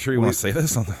 Are you sure you want to say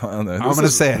this on the I'm going to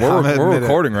say it. We're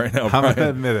recording right now, Brian. I'm going to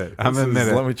admit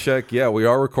it. Let me check. Yeah, we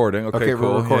are recording. Okay,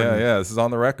 cool. We're recording. Yeah, this is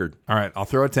on the record. All right, I'll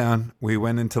throw it down. We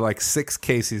went into like 6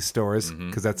 Casey's stores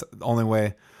because that's the only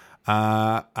way.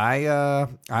 I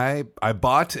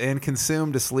bought and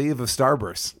consumed a sleeve of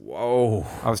Starburst. Whoa.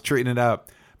 I was treating it up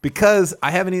because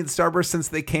I haven't eaten Starburst since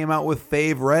they came out with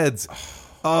Fave Reds.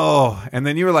 Oh, and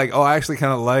then you were like, "Oh, I actually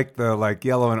kind of like the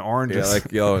yellow and oranges." Yeah,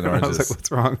 like yellow and oranges. I was like,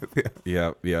 "What's wrong with you?"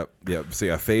 Yep. So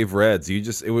yeah, Fave Reds.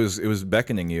 It was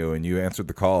beckoning you, and you answered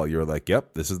the call. You were like,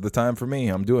 "Yep, this is the time for me.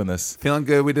 I'm doing this." Feeling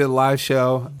good. We did a live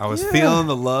show. I was feeling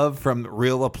the love from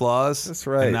real applause. That's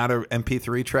right. And not an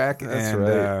MP3 track. That's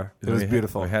right. It was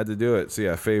beautiful. We had to do it. So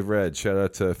yeah, Fave Red. Shout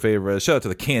out to Fave Red. Shout out to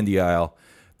the candy aisle.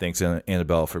 Thanks,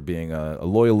 Annabelle, for being a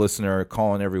loyal listener,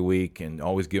 calling every week, and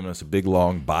always giving us a big,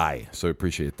 long bye. So we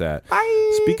appreciate that.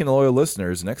 Bye. Speaking of loyal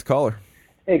listeners, next caller.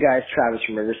 Hey, guys. Travis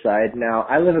from Riverside. Now,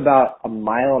 I live about a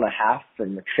mile and a half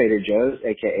from Trader Joe's,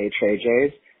 a.k.a. Trey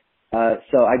J's.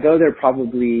 So I go there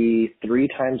probably 3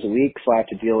 times a week, so I have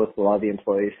to deal with a lot of the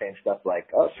employees saying stuff like,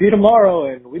 "Oh, see you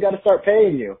tomorrow, and we got to start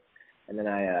paying you." And then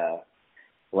I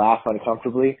laugh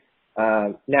uncomfortably.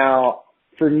 Now,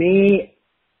 for me,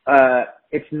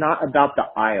 it's not about the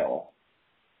aisle,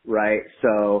 right?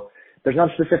 So there's not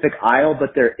a specific aisle,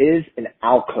 but there is an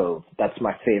alcove. That's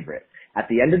my favorite. At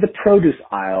the end of the produce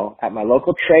aisle at my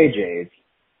local Trey J's,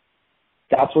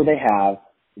 that's where they have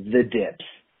the dips.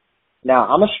 Now,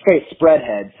 I'm a straight spread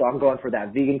head, so I'm going for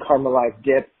that vegan caramelized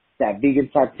dip, that vegan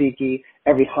tzatziki,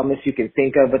 every hummus you can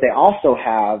think of. But they also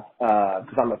have,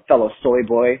 because I'm a fellow soy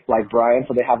boy like Brian,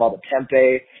 so they have all the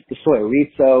tempeh, the soy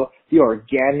chorizo, the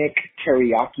organic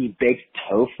teriyaki baked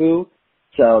tofu.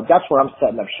 So that's where I'm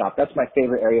setting up shop. That's my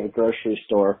favorite area of the grocery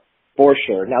store for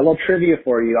sure. Now, a little trivia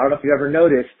for you. I don't know if you've ever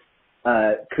noticed,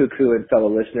 Cuckoo and fellow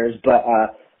listeners, but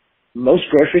most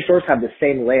grocery stores have the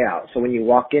same layout. So when you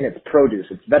walk in, it's produce,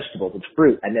 it's vegetables, it's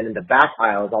fruit. And then in the back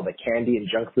aisle is all the candy and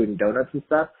junk food and donuts and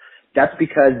stuff. That's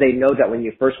because they know that when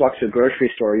you first walk to a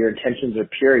grocery store, your intentions are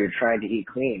pure. You're trying to eat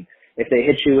clean. If they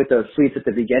hit you with those sweets at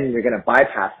the beginning, you're going to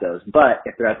bypass those. But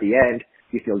if they're at the end,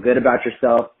 you feel good about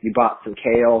yourself. You bought some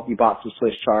kale. You bought some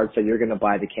Swiss chard. So you're going to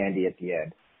buy the candy at the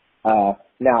end.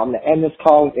 Now, I'm going to end this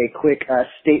call with a quick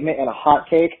statement and a hot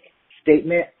take.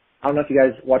 Statement, I don't know if you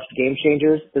guys watched Game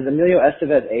Changers. Does Emilio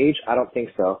Estevez age? I don't think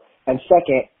so. And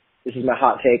second, this is my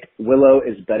hot take. Willow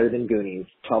is better than Goonies.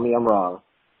 Tell me I'm wrong.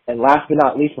 And last but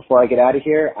not least, before I get out of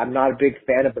here, I'm not a big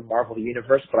fan of the Marvel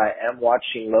Universe, but I am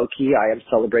watching Loki. I am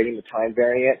celebrating the time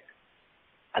variant.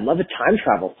 I love a time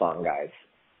travel song, guys.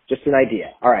 Just an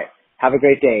idea. All right. Have a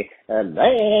great day.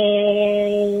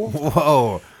 Bye.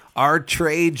 Whoa. Our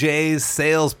Trey J's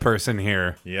salesperson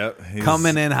here. Yep.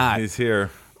 Coming in hot. He's here.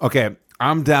 Okay.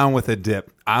 I'm down with a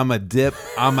dip. I'm a dip.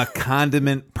 I'm a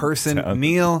condiment person.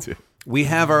 Neil, we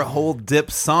have our whole dip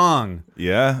song.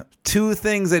 Yeah. 2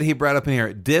 things that he brought up in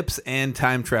here, dips and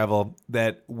time travel,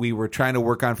 that we were trying to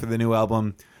work on for the new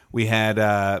album. We had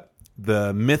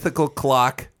the mythical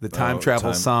clock, the time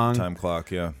travel song. Time clock,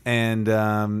 yeah. And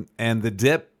the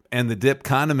dip and the dip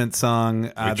condiment song.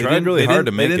 We tried really hard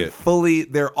to make it.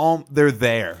 They're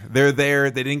there. They're there.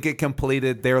 They didn't get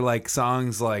completed. They're like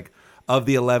songs like of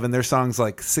the 11, their songs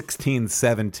like 16,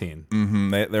 17. Mm-hmm.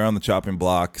 They're on the chopping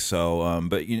block. So,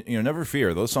 but you never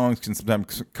fear. Those songs can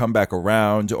sometimes come back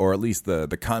around, or at least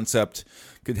the concept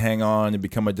could hang on and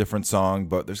become a different song.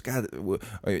 But there's got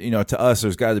to us,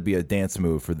 there's got to be a dance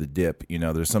move for the dip.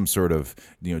 There's some sort of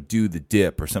do the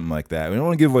dip or something like that. We don't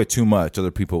want to give away too much.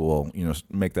 Other people will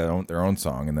make their own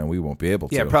song, and then we won't be able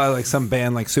to. Yeah, probably like some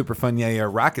band like Superfund or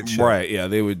Rocket Ship. Right? Yeah,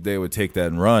 they would take that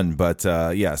and run. But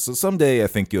yeah, so someday I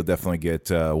think you'll definitely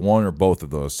get one or both of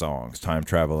those songs, time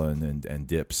travel and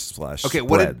dips / Okay,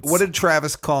 spreads. what did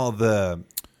Travis call the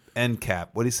end cap?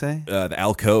 What did he say? The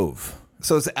alcove.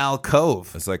 So it's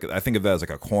alcove. It's like, I think of that as like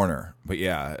a corner, but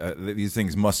yeah, these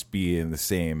things must be in the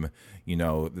same,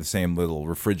 the same little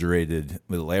refrigerated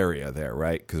little area there,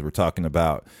 right? Because we're talking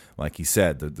about, like he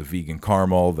said, the vegan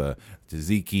caramel, the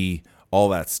tzatziki, all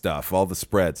that stuff, all the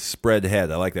spreads, spread head.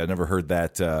 I like that. I never heard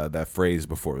that phrase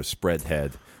before. Spread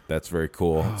head. That's very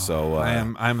cool. So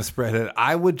I'm a spreadhead.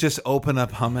 I would just open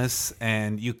up hummus,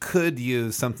 and you could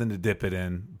use something to dip it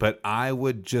in, but I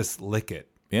would just lick it.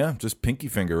 Yeah, just pinky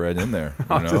finger right in there.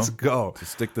 You know? Just go.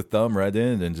 Just stick the thumb right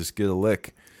in and just get a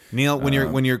lick. Neil,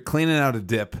 when you're cleaning out a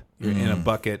dip, you're in a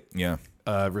bucket, Yeah.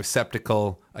 a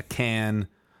receptacle, a can,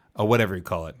 a whatever you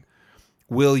call it.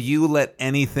 Will you let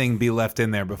anything be left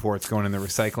in there before it's going in the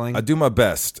recycling? I do my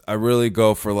best. I really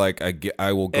go for like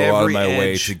I will go out of Every my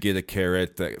way edge. to get a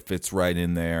carrot that fits right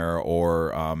in there,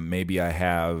 or maybe I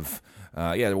have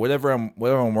whatever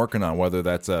I'm working on, whether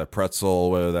that's a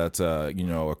pretzel, whether that's a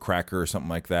cracker or something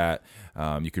like that.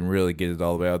 You can really get it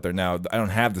all the way out there. Now, I don't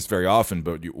have this very often,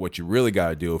 but what you really got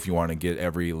to do if you want to get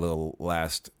every little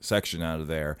last section out of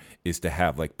there is to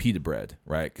have like pita bread,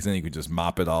 right? Because then you can just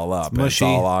mop it all up. And it's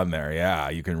all on there. Yeah,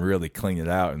 you can really clean it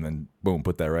out and then boom,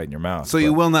 put that right in your mouth. So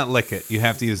you will not lick it. You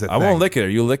have to use that. I won't lick it. Or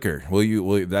you lick her? Will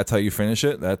you? That's how you finish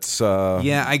it. That's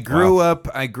Yeah, I grew up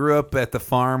at the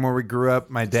farm where we grew up.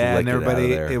 My dad and lick it out of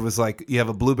everybody. there. It was like you have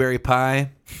a blueberry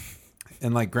pie.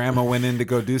 And like grandma went in to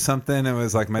go do something. It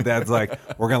was like my dad's like,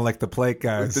 we're going to lick the plate,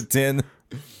 guys. the tin.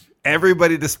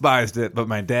 Everybody despised it, but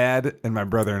my dad and my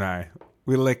brother and I.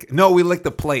 We lick the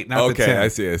plate, not the tin. Okay, I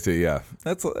see. Yeah,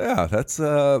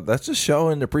 that's just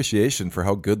showing appreciation for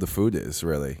how good the food is.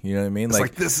 Really, you know what I mean? It's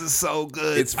like this is so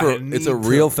good. It's a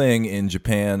real thing in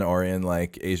Japan or in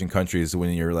like Asian countries when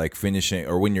you're like finishing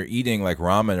or when you're eating like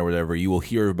ramen or whatever. You will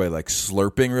hear everybody like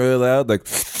slurping really loud,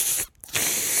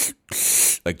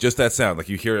 like just that sound, like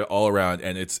you hear it all around,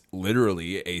 and it's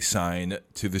literally a sign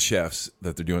to the chefs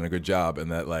that they're doing a good job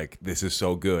and that like this is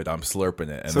so good, I'm slurping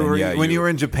it. And so then, when you were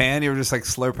in Japan, you were just like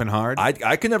slurping hard.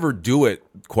 I could never do it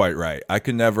quite right. I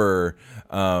could never.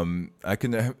 I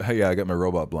got my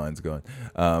robot blinds going.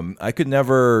 I could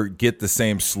never get the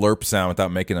same slurp sound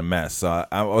without making a mess. So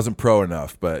I wasn't pro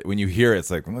enough. But when you hear it, it's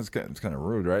like it's kind of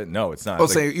rude, right? No, it's not. Oh,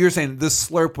 It's so like, you're saying this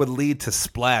slurp would lead to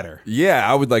splatter? yeah,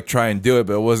 I would like try and do it,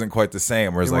 but it wasn't quite the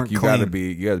same. Whereas You like weren't you got to clean.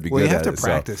 be Well, good you have at to it.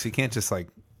 practice. You can't just like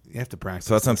you have to practice.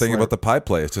 So that's what I'm the thinking slurp. about the pie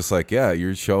play. It's just like, yeah,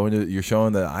 you're showing it. You're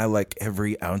showing that I like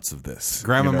every ounce of this.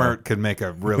 Grandma you know? Mert could make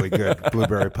a really good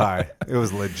blueberry pie. It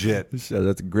was legit. Shout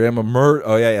out to Grandma Mert.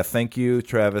 Oh, yeah. Thank you,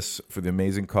 Travis, for the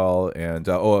amazing call. And,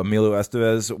 Emilio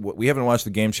Estevez. We haven't watched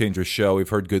the Game Changers show. We've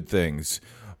heard good things.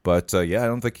 But, I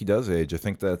don't think he does age. I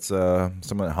think that's some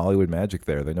of that Hollywood magic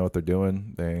there. They know what they're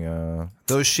doing.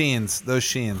 Those sheens.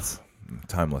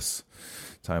 Timeless.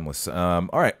 All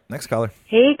right, next caller.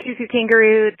 Hey, Cuckoo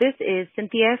Kangaroo. This is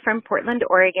Cynthia from Portland,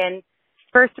 Oregon.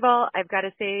 First of all, I've got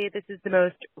to say this is the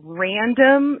most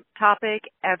random topic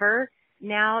ever.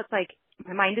 Now it's like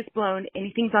my mind is blown.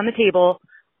 Anything's on the table.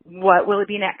 What will it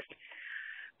be next?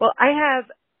 Well, I have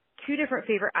two different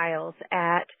favorite aisles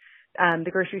at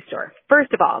the grocery store.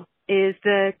 First of all is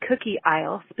the cookie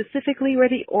aisle, specifically where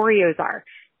the Oreos are,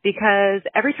 because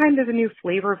every time there's a new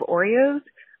flavor of Oreos,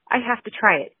 I have to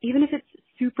try it, even if it's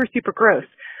super, super gross.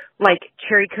 Like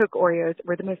Cherry Coke Oreos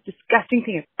were the most disgusting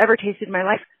thing I've ever tasted in my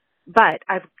life, but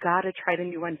I've got to try the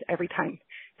new ones every time.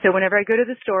 So whenever I go to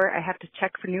the store, I have to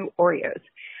check for new Oreos.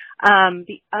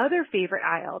 The other favorite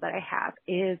aisle that I have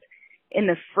is in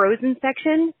the frozen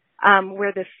section,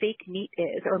 where the fake meat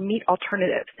is, or meat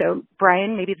alternative. So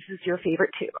Brian, maybe this is your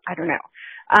favorite too. I don't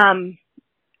know.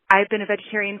 I've been a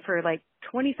vegetarian for like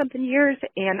 20 something years,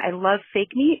 and I love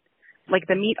fake meat, like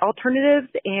the meat alternatives,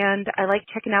 and I like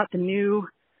checking out the new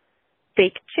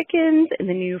fake chickens and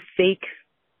the new fake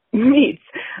meats.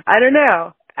 I don't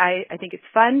know. I think it's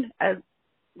fun, a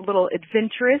little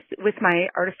adventurous with my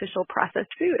artificial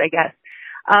processed food, I guess.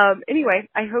 Anyway,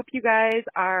 I hope you guys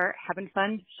are having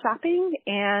fun shopping,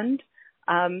 and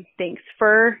thanks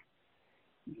for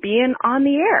being on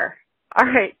the air. All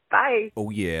right, bye. Oh,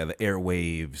 yeah, the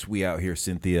airwaves. We out here,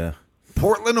 Cynthia.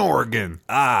 Portland, Oregon.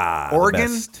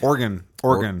 Oregon?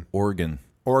 Oregon.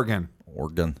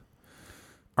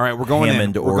 All right, we're going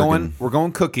Hammond, in. Oregon. We're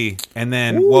going cookie, and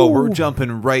then we're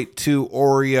jumping right to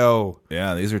Oreo.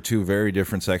 Yeah, these are two very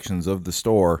different sections of the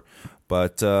store.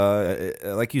 But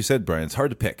like you said, Brian, it's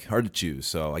hard to pick, hard to choose.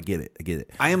 So I get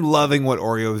it. I am loving what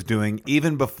Oreo is doing.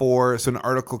 Even before, so an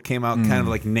article came out kind of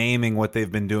like naming what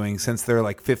they've been doing since their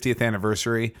like 50th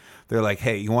anniversary. They're like,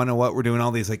 hey, you want to know what? We're doing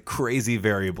all these like crazy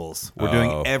variables. We're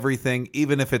doing everything,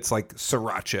 even if it's like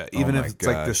sriracha, even if it's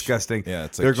like disgusting. Yeah,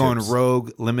 it's like they're going chips.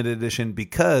 rogue limited edition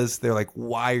because they're like,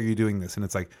 why are you doing this? And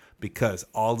it's like, because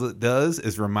all it does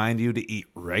is remind you to eat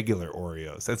regular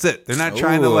Oreos. That's it. They're not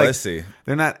trying to Ooh, like. I see.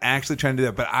 They're not actually trying to do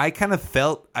that. But I kind of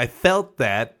felt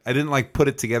that. I didn't like put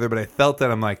it together, but I felt that.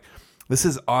 I'm like, this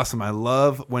is awesome. I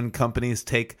love when companies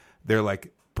take their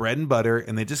like bread and butter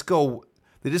and they just go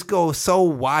so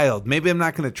wild. Maybe I'm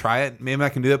not going to try it. Maybe I'm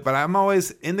not going to do it. But I'm always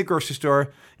in the grocery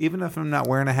store. Even if I'm not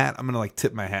wearing a hat, I'm going to like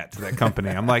tip my hat to that company.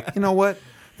 I'm like, you know what?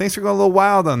 Thanks for going a little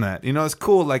wild on that. It's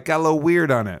cool. Like, got a little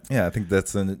weird on it. Yeah, I think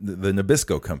that's the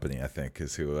Nabisco company, I think,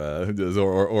 is who does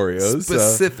Oreos.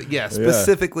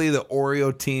 Specifically the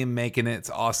Oreo team making it.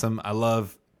 It's awesome. I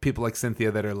love people like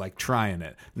Cynthia that are like trying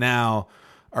it. Now,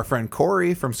 our friend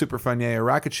Corey from Super Fun Yay, a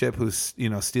rocket ship, who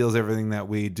steals everything that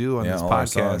we do on this all our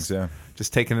podcast, songs,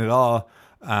 just taking it all.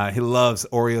 He loves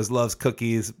Oreos, loves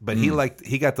cookies, but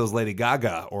he got those Lady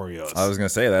Gaga Oreos. I was gonna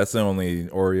say that's the only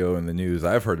Oreo in the news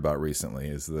I've heard about recently.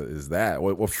 Is that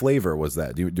what flavor was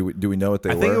that? Do we know what they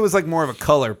were? I think it was like more of a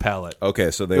color palette. Okay,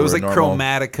 so it was like normal...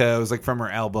 Chromatica. It was like from her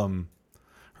album,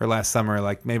 her last summer.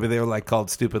 Like maybe they were like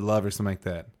called Stupid Love or something like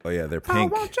that. Oh yeah, they're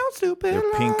pink. I want your stupid they're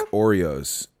love. pink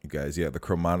Oreos, you guys. Yeah, the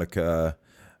Chromatica.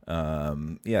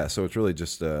 So it's really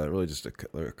just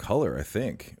a color, I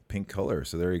think, pink color.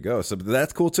 So there you go. So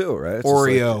that's cool too, right? It's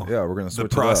Oreo. Like, we're gonna switch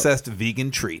the processed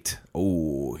vegan treat.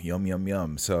 Oh, yum yum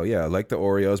yum. So I like the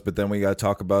Oreos, but then we got to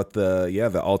talk about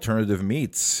the alternative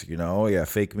meats.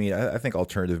 Fake meat. I think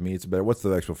alternative meat's better. What's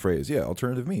the actual phrase? Yeah,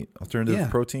 alternative meat, alternative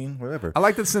protein, whatever. I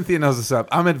like that Cynthia knows this up.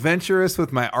 I'm adventurous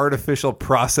with my artificial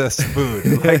processed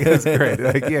food. Like, it's great.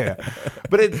 Like, yeah,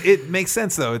 but it makes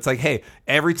sense though. It's like, hey,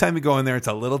 every time you go in there, it's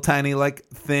a little tiny like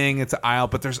thing. It's an aisle,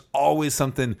 but there's always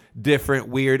something different,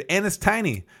 weird, and it's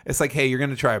tiny. It's like, hey, you're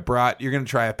gonna try a brat, you're gonna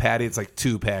try a patty. It's like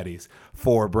 2 patties,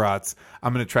 4 brats.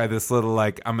 I'm gonna try this little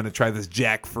I'm gonna try this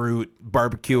jackfruit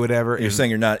barbecue, whatever. You're saying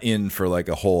you're not in for like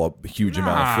a huge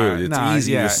amount of food. It's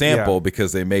easy to sample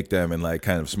because they make them in like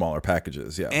kind of smaller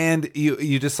packages. Yeah, and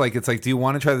you just like, it's like, do you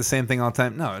want to try the same thing all the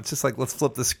time? No, it's just like, let's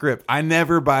flip the script. I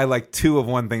never buy like 2 of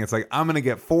one thing. It's like, I'm gonna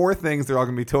get 4 things. They're all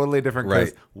gonna be totally different.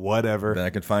 Right. Whatever. Then I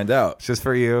can find out. It's just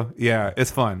for you. Yeah,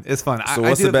 it's fun. It's fun. So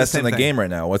what's the best in the game right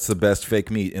now? What's the best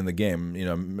fake meat in the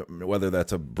game? Whether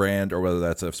that's a brand or whether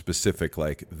that's a specific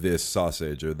like this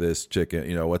sausage or this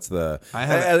chicken. What's the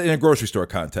in a grocery store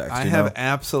context? I have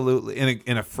absolutely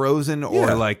in a frozen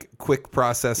or like quick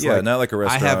process. Yeah, not like a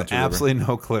restaurant. I have absolutely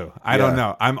no clue. I don't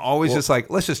know. I'm always just like,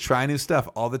 let's just try new stuff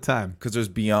all the time. Because there's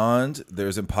Beyond,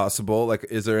 there's Impossible. Like,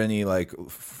 is there any like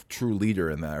true leader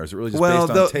in that, or is it really just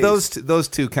based on taste? Those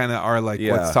two kind of are like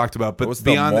what's talked about. But what's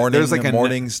Beyond, there's like a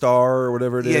Morning Star or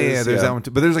whatever it is. Yeah, there's that one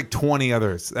too. But there's like 20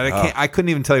 others that I couldn't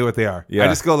even tell you what they are. Yeah. I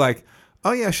just go like,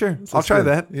 oh yeah, sure, I'll try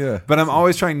that. Yeah, but I'm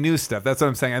always trying new stuff. That's what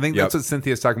I'm saying. I think that's what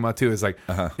Cynthia's talking about too. Is like,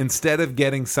 instead of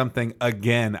getting something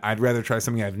again, I'd rather try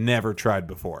something I've never tried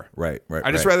before. Right.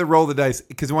 I just rather roll the dice,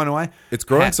 because you want to know why? It's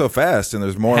growing so fast, and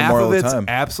there's more and more all the time. Half of it's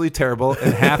absolutely terrible,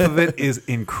 and half of it is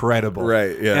incredible.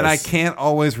 Right. Yes. And I can't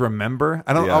always remember.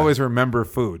 I don't always remember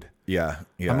food. Yeah.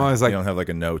 I'm always like, you don't have like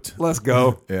a note. Let's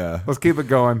go. Yeah. Let's keep it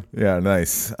going. Yeah,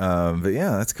 nice. But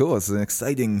yeah, that's cool. It's an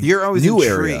exciting You're always new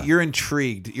intrigued. area. You're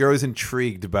intrigued. You're always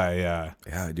intrigued by I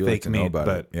do fake like to know meat, about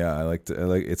it. Yeah, I like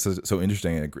it's so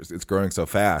interesting. It's growing so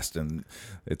fast, and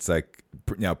it's like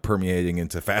now permeating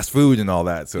into fast food and all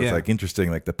that. So it's like interesting,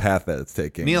 like the path that it's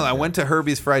taking. Neil, I went to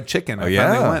Herbie's Fried Chicken. I went.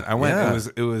 Yeah.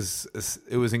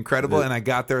 It was incredible, and I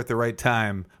got there at the right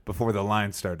time before the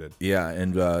line started. Yeah,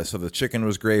 and so the chicken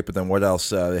was great, but then what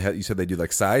else? You said they do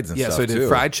like sides and stuff. Yeah, so I did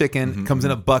fried chicken. Comes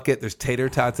in a bucket. There's tater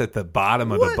tots at the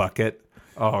bottom of the bucket.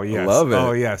 Oh yes, I love it.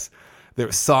 Oh yes. There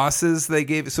were sauces they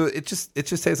gave. So it just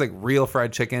tastes like real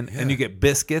fried chicken, and you get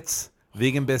biscuits.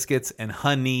 Vegan biscuits and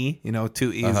honey,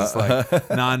 2 E's. It's like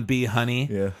non-bee honey.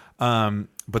 Yeah.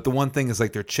 But the one thing is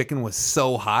like their chicken was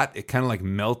so hot, it kind of like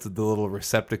melted the little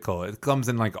receptacle. It comes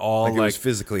in like all it was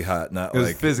physically hot, not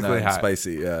like physically hot,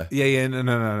 spicy. Yeah. Yeah.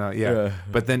 No. Yeah.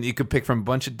 But then you could pick from a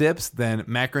bunch of dips, then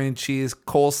macaroni and cheese,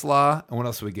 coleslaw, and what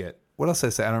else do we get? What else did I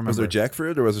say? I don't remember. Was there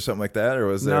jackfruit, or was there something like that, or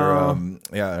was there? I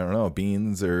don't know,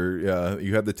 beans, or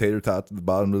you had the tater tots at the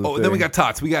bottom of the thing. Then we got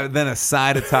tots. We got then a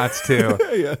side of tots too.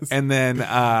 Yes. And then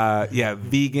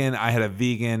vegan. I had a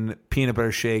vegan peanut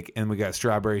butter shake, and we got a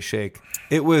strawberry shake.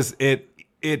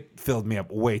 It filled me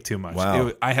up way too much.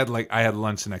 Wow. I had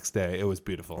lunch the next day. It was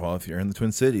beautiful. Well, if you're in the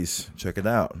Twin Cities, check it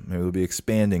out. Maybe they'll be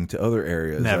expanding to other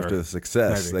areas after the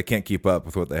success. Never. They can't keep up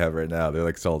with what they have right now. They're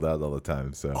like sold out all the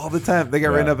time. So all the time. They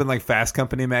got written up in like Fast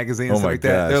Company magazine and stuff like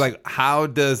that. They're like, how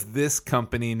does this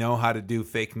company know how to do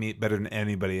fake meat better than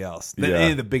anybody else? Than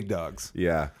any of the big dogs.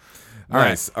 Yeah.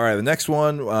 Nice. All right. The next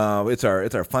one, it's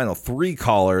our final 3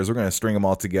 callers. We're going to string them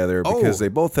all together because they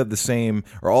both have the same,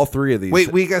 or all 3 of these.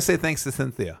 Wait, we got to say thanks to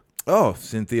Cynthia. Oh,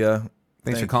 Cynthia.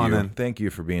 Thanks for calling in. Thank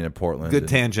you for being in Portland. Good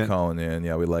tangent. Calling in.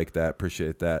 Yeah, we like that.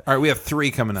 Appreciate that. All right, we have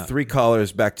 3 coming up. 3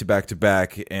 callers back to back to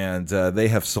back, and they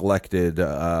have selected,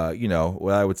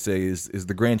 what I would say is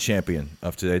the grand champion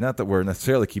of today. Not that we're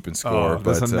necessarily keeping score,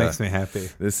 but this one makes me happy.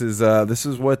 This is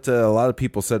what a lot of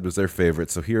people said was their favorite.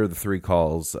 So here are the 3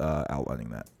 calls outlining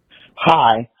that.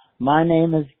 Hi, my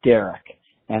name is Derek,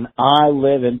 and I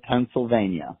live in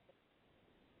Pennsylvania.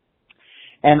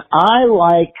 And I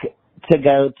like to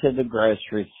go to the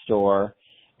grocery store,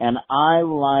 and I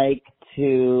like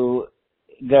to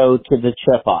go to the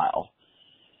chip aisle.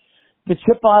 The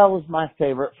chip aisle is my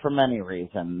favorite for many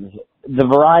reasons. The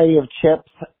variety of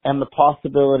chips and the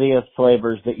possibility of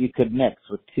flavors that you could mix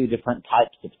with two different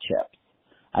types of chips.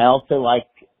 I also like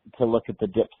to look at the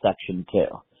dip section too.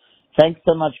 Thanks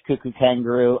so much, Cuckoo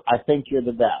Kangaroo. I think you're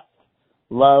the best.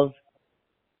 Love,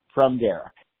 from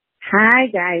Derek. Hi,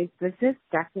 guys. This is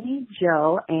Stephanie,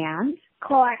 Joe, and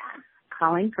Cora.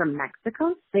 calling from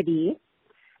Mexico City.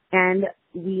 And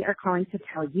we are calling to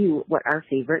tell you what our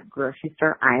favorite grocery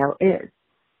store aisle is.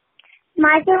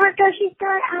 My favorite grocery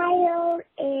store aisle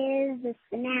is the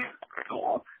snack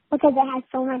aisle because it has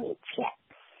so many chips.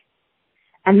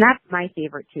 And that's my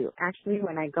favorite, too. Actually,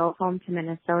 when I go home to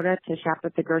Minnesota to shop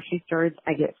at the grocery stores,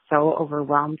 I get so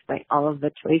overwhelmed by all of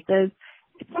the choices.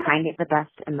 It's kind of the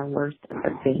best and the worst at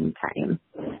the same time.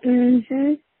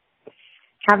 Mm-hmm.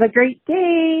 Have a great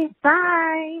day.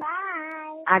 Bye.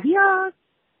 Bye. Adios.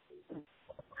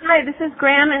 Hi, this is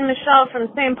Graham and Michelle from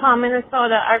St. Paul,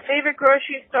 Minnesota. Our favorite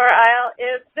grocery store aisle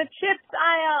is the chips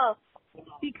aisle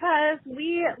because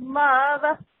we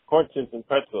love corn chips and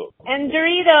pretzels, and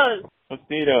Doritos,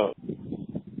 Tostitos,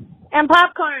 and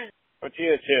popcorn.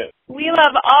 tortilla chips. We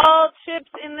love all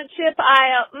chips in the chip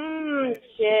aisle.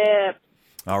 Chips.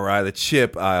 All right, the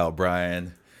chip aisle,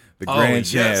 Brian. The Oh, grand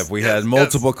champ. yes, We yes, had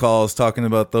multiple calls talking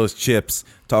about those chips,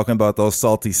 talking about those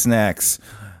salty snacks.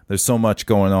 There's so much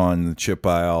going on in the chip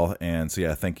aisle. And so,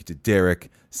 yeah, thank you to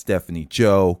Derek, Stephanie,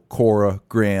 Joe, Cora,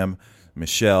 Graham,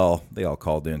 Michelle. They all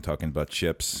called in talking about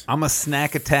chips. I'm a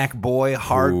snack attack boy,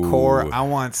 hardcore. Ooh. I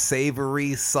want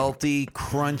savory, salty,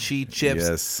 crunchy chips.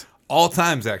 Yes. All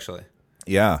times, actually.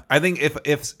 Yeah. I think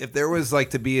if there was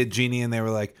like to be a genie and they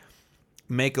were like,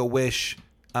 make a wish,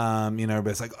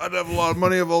 everybody's like, I'd have a lot of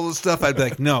money of all this stuff. I'd be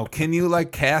like, no, can you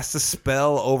like cast a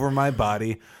spell over my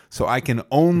body so I can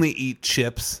only eat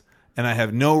chips and I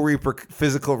have no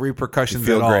physical repercussions You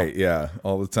feel at all? great, yeah,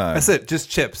 all the time. That's it, just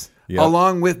chips. Yep.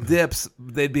 Along with dips,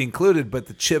 they'd be included, but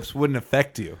the chips wouldn't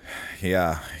affect you.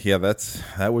 Yeah,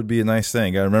 that would be a nice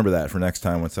thing. Got to remember that for next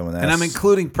time when someone asks. And I'm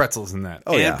including pretzels in that.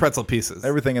 Oh, and yeah. pretzel pieces.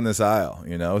 Everything in this aisle,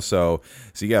 So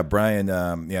yeah, Brian,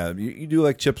 you do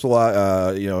like chips a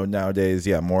lot, nowadays.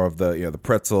 Yeah, more of the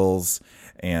pretzels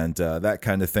and that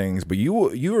kind of things. But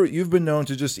you've been known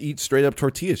to just eat straight up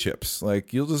tortilla chips.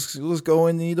 Like you'll just go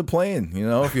in and eat a plain,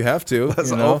 if you have to.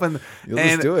 Let's open. You'll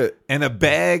just do it. And a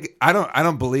bag. I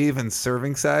don't believe in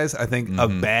serving size. I think a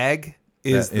bag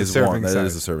is the serving size. That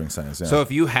is the serving size. Yeah. So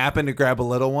if you happen to grab a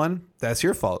little one, that's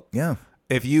your fault. Yeah.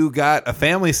 If you got a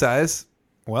family size,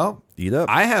 well, eat up.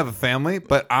 I have a family,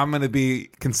 but I'm going to be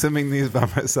consuming these by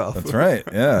myself. That's right.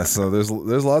 Yeah. So there's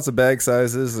lots of bag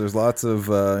sizes. There's lots of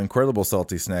incredible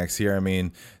salty snacks here. I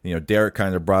mean, Derek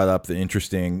kind of brought up the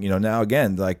interesting. Now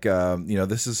again, like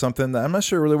this is something that I'm not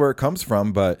sure really where it comes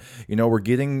from, but we're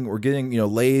getting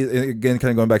Lay's again.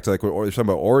 Kind of going back to like what we're talking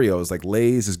about Oreos. Like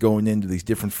Lay's is going into these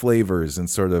different flavors and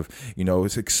sort of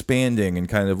it's expanding and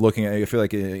kind of looking at. I feel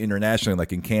like internationally,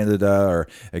 like in Canada or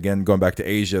again going back to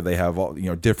Asia, they have all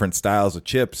different styles of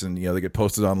chips and they get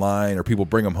posted online or people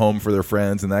bring them home for their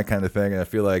friends and that kind of thing. And I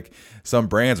feel like some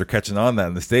brands are catching on that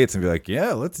in the States and be like,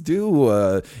 yeah, let's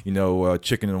do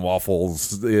chicken and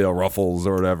waffles, Ruffles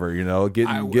or whatever. Getting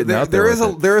out there.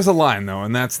 There is a line though,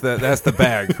 and that's the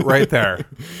bag right there.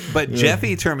 But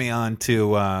Jeffy turned me on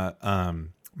to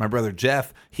my brother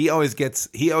Jeff. He always gets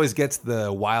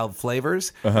the wild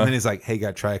flavors, and then he's like, "Hey, got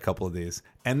to try a couple of these,"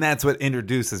 and that's what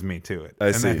introduces me to it.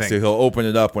 I see. So he'll open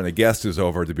it up when a guest is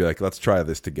over to be like, "Let's try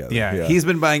this together." Yeah, he's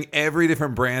been buying every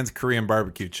different brand's Korean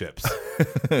barbecue chips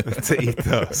to eat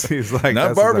those. He's like,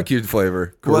 not barbecued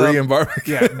flavor, Korean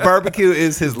barbecue. Yeah, barbecue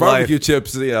is his barbecue life.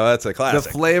 chips. That's a classic. The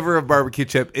flavor of barbecue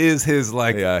chip is his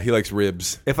like. Yeah, he likes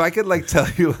ribs. If I could like tell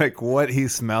you like what he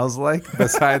smells like,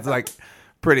 besides like.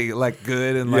 Pretty like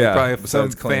good and like probably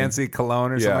some fancy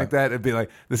cologne or something like that. It'd be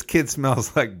like this kid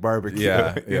smells like barbecue.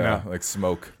 Yeah, like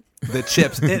smoke. The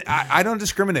chips. And I don't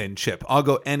discriminate in chip. I'll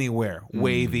go anywhere.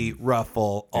 Wavy,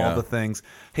 Ruffle, all the things.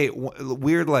 Hey,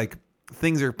 weird like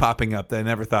things are popping up that I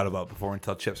never thought about before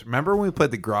until chips. Remember when we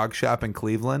played the Grog Shop in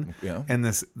Cleveland? Yeah. And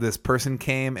this person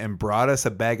came and brought us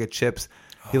a bag of chips.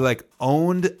 He like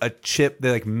owned a chip. They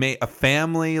like made a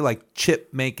family like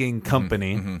chip making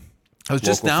company. Mm-hmm. I was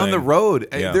just down the road.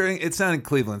 Yeah. It's not in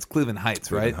Cleveland. It's Cleveland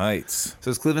Heights, right? Heights.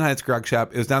 So it's Cleveland Heights Grog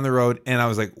Shop. It was down the road, and I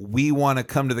was like, we want to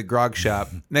come to the Grog Shop.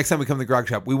 Next time we come to the Grog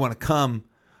Shop, we want to come.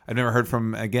 I've never heard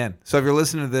from him again. So if you're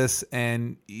listening to this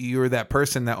and you're that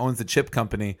person that owns the chip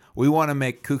company, we want to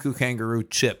make Cuckoo Kangaroo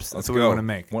chips. That's what we want to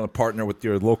make. Want to partner with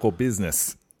your local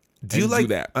business. Do you like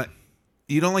that?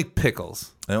 You don't like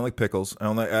pickles. I don't like pickles. I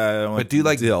don't like but do you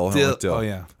like dill? I don't like dill. Oh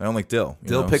yeah, I don't like dill.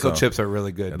 Dill pickle chips are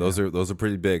really good. Yeah, those are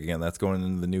pretty big. Again, that's going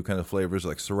into the new kind of flavors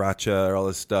like sriracha or all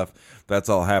this stuff. That's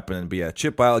all happening. But yeah,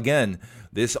 chip aisle again.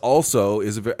 This also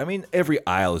is every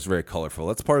aisle is very colorful.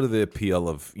 That's part of the appeal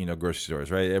of grocery stores,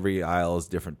 right? Every aisle is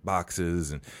different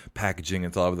boxes and packaging.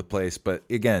 It's all over the place. But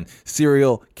again,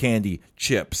 cereal, candy,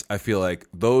 chips. I feel like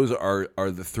those are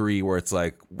the three where it's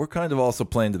like we're kind of also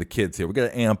playing to the kids here. We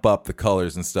got to amp up the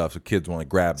colors and stuff so kids want to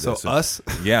grab this. So us,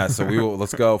 yeah. So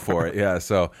let's go for it. Yeah.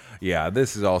 So yeah,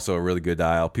 this is also a really good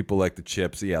aisle. People like the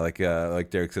chips. Yeah, like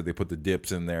Derek said, they put the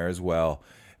dips in there as well.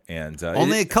 And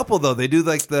only a couple though. They do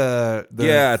like the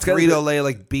it's Frito-Lay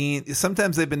like bean.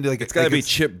 Sometimes they've been doing like it's got to be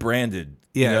chip branded.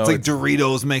 Yeah, it's like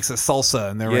Doritos makes a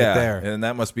salsa, and they're right there. And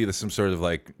that must be some sort of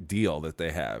like deal that they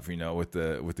have,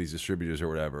 with these distributors or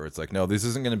whatever. It's like, no, this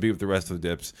isn't going to be with the rest of the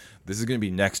dips. This is going to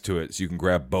be next to it, so you can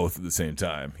grab both at the same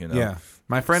time. Yeah.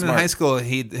 My friend in high school,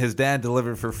 his dad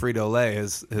delivered for Frito-Lay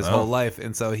his whole life,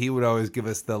 and so he would always give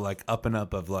us the like up and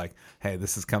up of like, hey,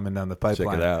 this is coming down the pipeline.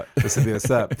 Check it out. This would be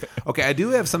what's up. Okay, I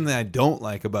do have something I don't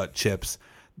like about chips.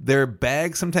 Their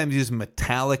bags sometimes use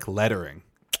metallic lettering.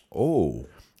 Oh.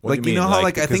 What do you mean? How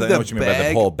I think I know what you mean by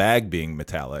the whole bag being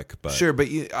metallic, but sure. But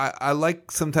I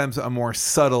like sometimes a more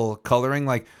subtle coloring.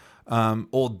 Like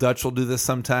Old Dutch will do this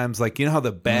sometimes. Like how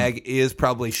the bag is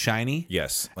probably shiny.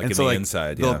 Yes, like and in so, the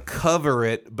inside. They'll cover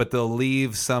it, but they'll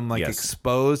leave some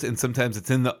exposed, and sometimes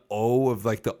it's in the O of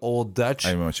like the Old Dutch.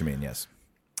 I know what you mean. Yes.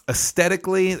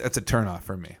 Aesthetically, that's a turnoff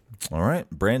for me. All right,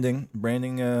 branding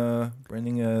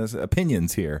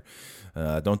opinions here.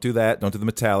 Don't do that. Don't do the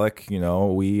metallic. We got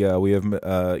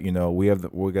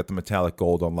the metallic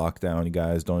gold on lockdown. You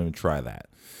guys don't even try that.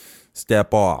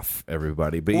 Step off,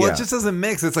 everybody. But it just doesn't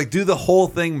mix. It's like do the whole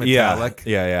thing metallic.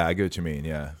 Yeah. I get what you mean.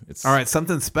 Yeah. It's all right.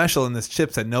 Something special in this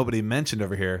chips that nobody mentioned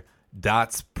over here.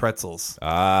 Dots pretzels.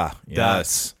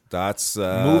 Yes. Dots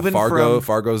moving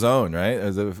Fargo's own, right?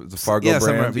 It's a Fargo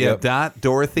brand. Yeah, Dot,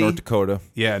 Dorothy. North Dakota.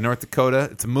 Yeah, North Dakota.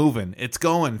 It's moving. It's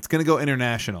going. It's going to go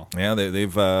international. Yeah,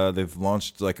 they've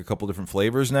launched like a couple different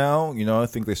flavors now. I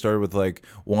think they started with like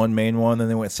one main one, then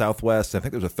they went Southwest. I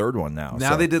think there's a third one now.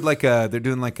 Now they did they're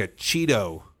doing like a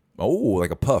Cheeto. Oh,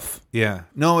 like a puff. Yeah.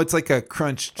 No, it's like a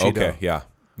crunch Cheeto. Okay,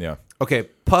 yeah. Okay,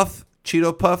 puff,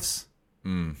 Cheeto puffs,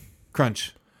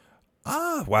 crunch.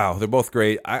 Wow, they're both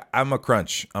great. I'm a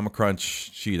crunch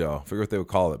Cheeto. I forget what they would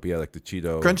call it, but yeah, like the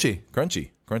Cheeto crunchy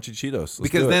Cheetos. Let's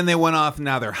because then they went off.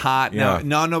 Now they're hot. Yeah.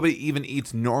 Now nobody even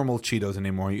eats normal Cheetos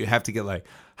anymore. You have to get like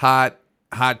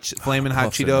flaming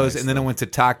hot Cheetos, nice, and then it went to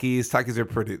Takis. Takis are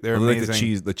pretty. They're amazing.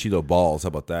 Like the Cheeto balls. How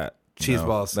about that? Cheese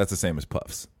balls. That's the same as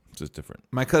puffs. It's just different.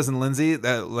 My cousin Lindsay,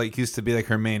 that used to be like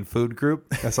her main food group.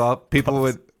 That's all. People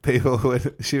would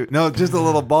shoot. No, just the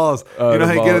little balls. How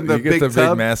you get in the big tub,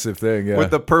 big massive thing,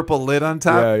 with the purple lid on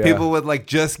top. Yeah. People would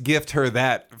just gift her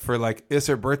that for it's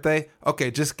her birthday. Okay,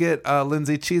 just get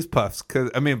Lindsay cheese puffs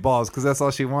balls because that's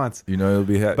all she wants. It'll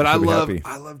be happy. But I love happy.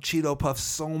 Cheeto puffs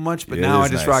so much. But now I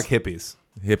just rock hippies.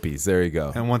 Hippies, there you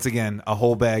go. And once again, a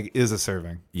whole bag is a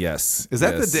serving. Yes. Is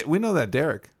that we know that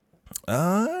Derek?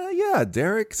 Yeah,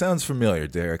 Derek sounds familiar.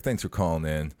 Derek, thanks for calling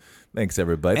in. Thanks,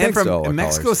 everybody. And thanks from to all our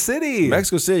Mexico callers. City.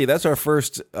 Mexico City. That's our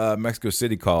first Mexico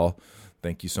City call.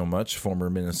 Thank you so much, former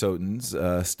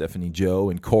Minnesotans, Stephanie Joe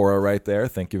and Cora right there.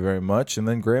 Thank you very much. And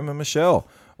then Graham and Michelle,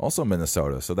 also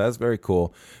Minnesota. So that's very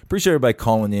cool. Appreciate everybody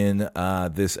calling in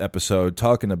this episode,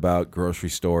 talking about grocery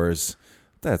stores.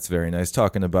 That's very nice.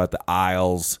 Talking about the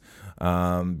aisles.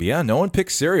 But yeah, no one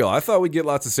picked cereal. I thought we'd get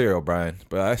lots of cereal, Brian,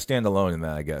 but I stand alone in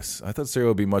that, I guess. I thought cereal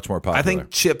would be much more popular. I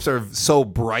think chips are so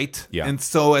bright and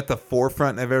so at the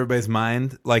forefront of everybody's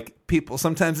mind. Like people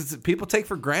take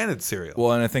for granted cereal.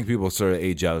 Well, and I think people sort of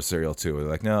age out of cereal too. They're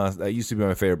like, no, that used to be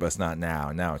my favorite, but it's not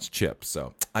now. Now it's chips.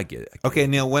 So I get it. Okay,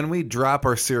 Neil, when we drop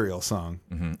our cereal song,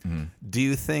 do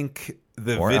you think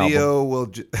the More video album.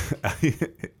 will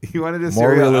you want to do a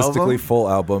more cereal realistically album? full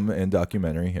album and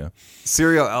documentary? Yeah,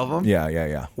 cereal album.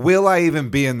 Yeah. Will I even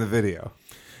be in the video?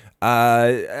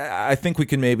 I think we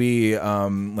can maybe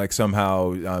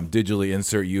somehow digitally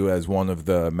insert you as one of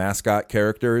the mascot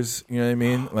characters. You know what I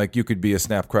mean? Like you could be a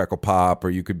Snap Crackle Pop,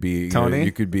 or you could be Tony.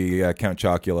 You could be Count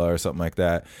Chocula or something like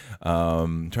that.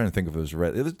 I'm trying to think if it was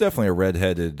red. It was definitely a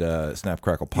redheaded Snap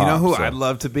Crackle Pop. You know who so. I'd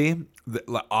love to be?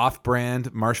 the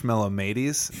off-brand Marshmallow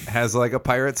Mateys has like a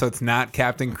pirate, so it's not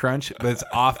Captain Crunch, but it's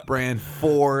off-brand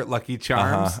for Lucky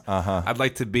Charms. I'd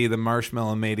like to be the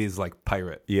Marshmallow Mateys like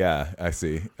pirate. Yeah, I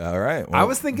see. All right. I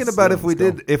was thinking about if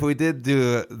we did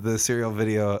do the cereal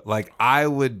video, like I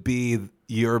would be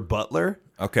your butler.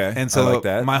 Okay, and so I like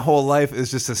that. My whole life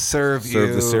is just to serve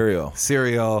you the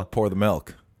cereal, pour the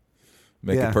milk,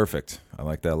 make it perfect. I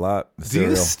like that a lot. Do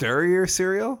you stir your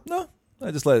cereal? No. I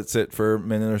just let it sit for a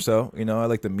minute or so. You know, I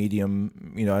like the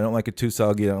medium. You know, I don't like it too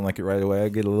soggy. I don't like it right away. I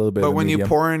get a little bit. But of when medium. you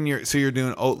pour in your, so you're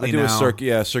doing Oatly I do now. a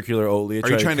circular Oatly.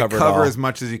 Are you trying to cover as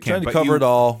much as you can? Trying to cover it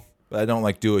all. But I don't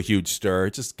like do a huge stir.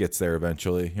 It just gets there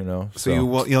eventually. You know. So you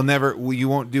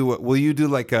won't do what? Will you do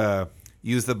like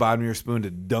use the bottom of your spoon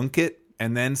to dunk it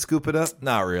and then scoop it up?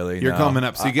 Not really. You're coming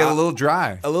up, so you get a little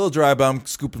dry. A little dry, but I'm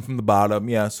scooping from the bottom.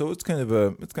 Yeah, so it's kind of a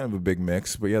big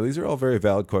mix. But yeah, these are all very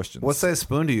valid questions. What size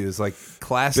spoon do you use? Like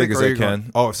classic, big as I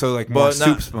can. So like more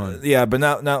soup spoon. Yeah, but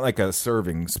not like a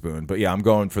serving spoon. But yeah, I'm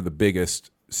going for the biggest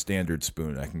standard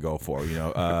spoon I can go for. You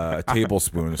know, a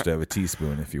tablespoon instead of a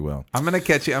teaspoon, if you will. I'm gonna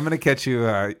catch you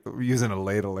using a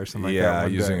ladle or something. Yeah, like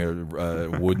that. using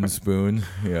a wooden spoon.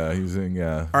 Yeah, using.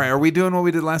 All right, are we doing what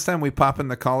we did last time? We pop in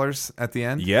the callers at the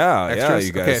end. Yeah, Extras?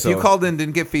 you guys. Okay, if you called in,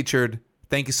 didn't get featured,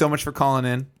 thank you so much for calling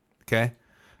in. Okay.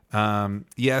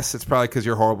 Yes, it's probably because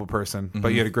you're a horrible person,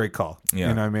 but you had a great call. Yeah.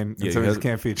 You know what I mean? Yeah, so we just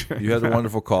can't feature. You had a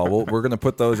wonderful call. Well, we're going to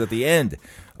put those at the end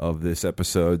of this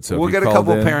episode. So we'll get a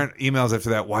couple parent emails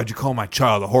after that. Why'd you call my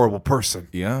child a horrible person?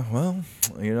 Yeah, well,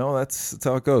 you know, that's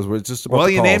how it goes. We're just about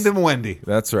you named him Wendy.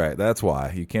 That's right. That's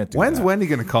why. You can't do When's that. Wendy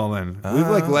going to call in?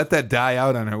 We've let that die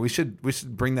out on her. We should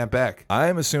bring that back.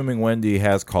 I'm assuming Wendy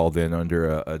has called in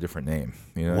under a different name.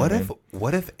 You know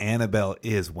what if Annabelle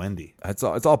is Wendy? It's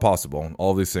all possible.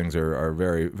 All these things are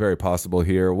very, very possible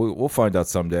here. We'll find out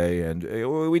someday, and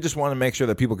we just want to make sure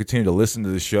that people continue to listen to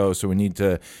the show. So we need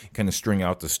to kind of string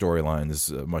out the storyline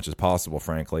as much as possible,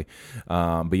 frankly.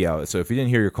 But yeah, so if you didn't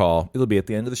hear your call, it'll be at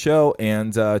the end of the show,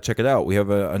 and check it out. We have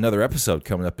another episode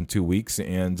coming up in 2 weeks,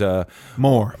 and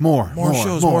more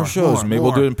shows. Maybe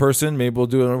we'll do it in person. Maybe we'll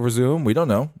do it over Zoom. We don't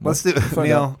know. Let's do it,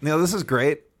 Neil. Neil, this is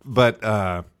great, but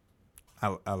I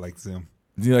like Zoom.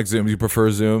 Do you like Zoom? Do you prefer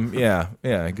Zoom? Yeah.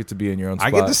 I get to be in your own spot.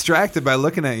 I get distracted by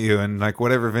looking at you and like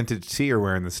whatever vintage tea you're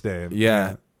wearing this day.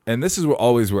 Yeah. And this is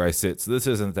always where I sit, so this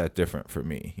isn't that different for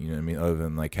me. You know what I mean? Other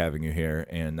than like having you here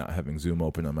and not having Zoom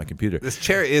open on my computer. This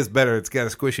chair is better. It's got a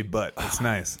squishy butt. It's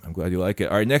nice. I'm glad you like it.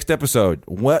 All right, next episode.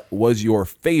 What was your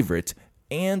favorite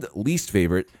and least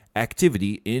favorite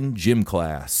activity in gym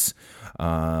class?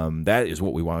 That is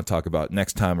what we want to talk about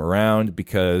next time around,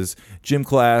 because gym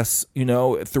class, you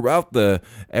know, throughout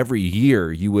every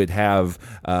year you would have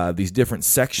these different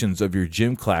sections of your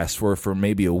gym class for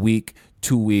maybe a week,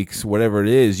 2 weeks, whatever it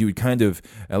is. You would kind of,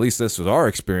 at least this was our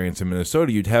experience in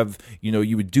Minnesota, you'd have, you know,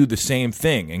 you would do the same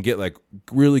thing and get like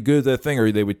really good at that thing,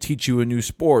 or they would teach you a new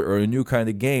sport or a new kind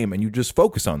of game, and you just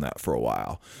focus on that for a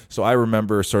while. So I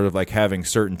remember sort of like having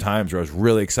certain times where I was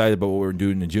really excited about what we were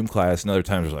doing in the gym class, and other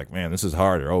times I was like, man, this is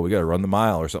hard, or we got to run the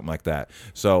mile or something like that.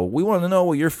 So we want to know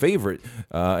what your favorite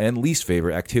and least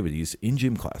favorite activities in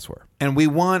gym class were. And we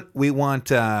want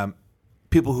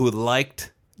people who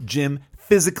liked gym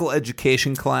physical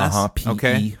education class. PE.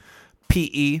 Okay.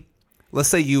 PE. Let's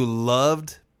say you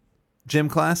loved gym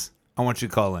class. I want you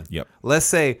to call in. Yep. Let's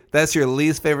say that's your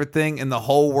least favorite thing in the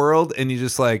whole world, and you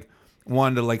just like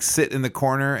wanted to like sit in the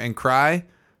corner and cry.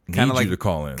 Need you to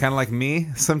call in. Kind of like me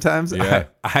sometimes. Yeah.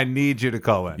 I need you to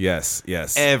call in. Yes.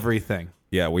 Everything.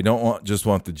 Yeah, we don't just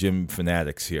want the gym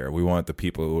fanatics here. We want the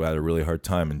people who had a really hard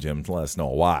time in gym to let us know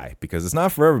why, because it's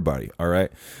not for everybody, all right?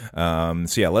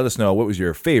 So yeah, let us know what was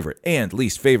your favorite and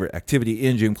least favorite activity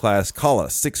in gym class. Call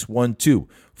us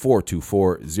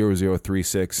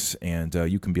 612-424-0036, and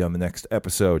you can be on the next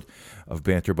episode of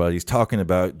Banter Buddies talking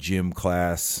about gym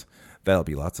class. That'll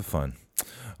be lots of fun.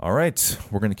 All right,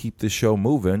 we're going to keep this show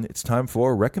moving. It's time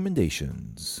for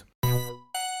recommendations.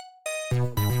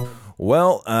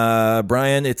 Well,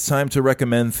 Brian, it's time to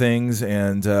recommend things,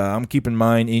 and I'm keeping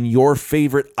mine in your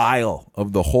favorite aisle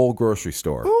of the whole grocery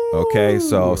store. Okay,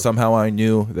 so somehow I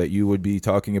knew that you would be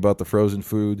talking about the frozen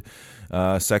food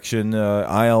section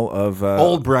aisle of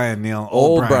old Brian, Neil.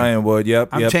 Old Brian Wood. Yep,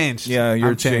 I'm changed. Yeah, you're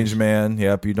I'm a changed man.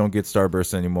 Yep, you don't get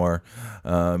Starburst anymore.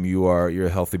 You're a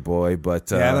healthy boy,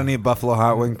 but I don't need Buffalo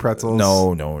Hot Wing pretzels. No.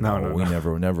 We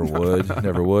never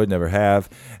would, never have.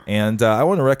 And I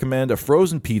want to recommend a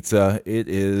frozen pizza. It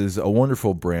is a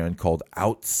wonderful brand called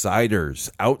Outsiders.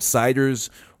 Outsiders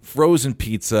Frozen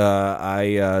pizza,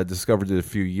 I discovered it a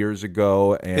few years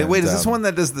ago. And Wait, is this one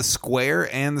that does the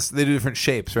square and they do different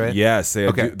shapes, right? Yes,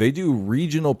 they do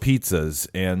regional pizzas,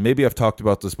 and maybe I've talked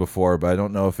about this before, but I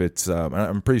don't know if it's.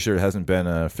 I'm pretty sure it hasn't been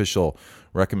an official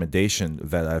recommendation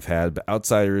that I've had. But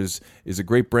Outsiders is a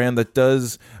great brand that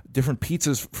does different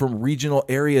pizzas from regional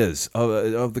areas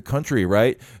of the country,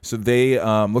 right? So they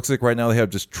looks like right now they have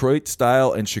Detroit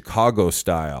style and Chicago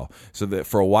style. So that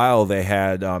for a while they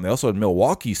had they also had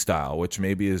Milwaukee style, which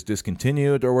maybe is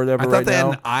discontinued or whatever. I thought right they now.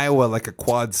 had in Iowa like a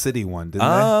Quad City one, didn't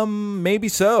they? Maybe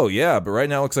so, yeah. But right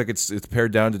now it looks like it's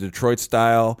pared down to Detroit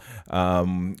style,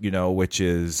 which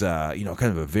is kind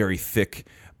of a very thick,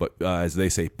 but as they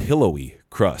say, pillowy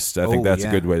crust. I think that's a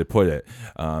good way to put it.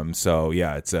 It's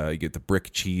you get the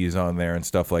brick cheese on there and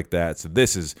stuff like that. So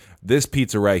this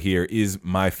pizza right here is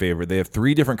my favorite. They have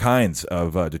 3 different kinds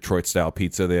of Detroit style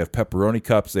pizza. They have pepperoni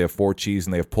cups, they have 4 cheese,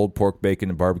 and they have pulled pork, bacon,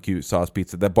 and barbecue sauce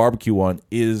pizza. That barbecue one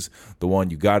is the one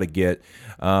you got to get.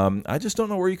 I just don't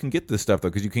know where you can get this stuff though,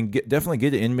 because you can definitely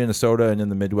get it in Minnesota and in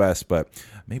the Midwest, but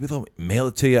maybe they'll mail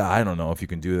it to you. I don't know if you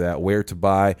can do that. Where to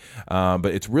buy? But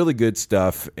it's really good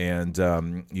stuff, and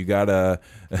you gotta.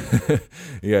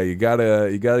 You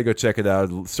gotta go check it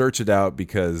out, search it out,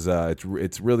 because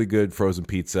it's really good frozen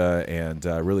pizza, and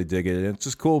really dig it. And it's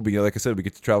just cool, but like I said, we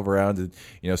get to travel around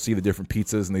and see the different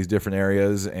pizzas in these different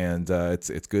areas, and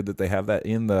it's good that they have that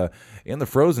in the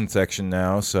frozen section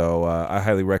now. So I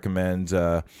highly recommend,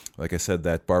 like I said,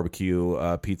 that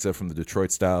barbecue pizza from the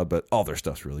Detroit style, but all their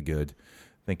stuff's really good.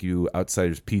 Thank you,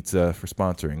 Outsiders Pizza, for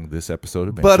sponsoring this episode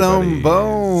of Banter Buddies.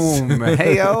 Boom!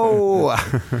 Hey-o!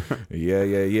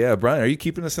 Yeah. Brian, are you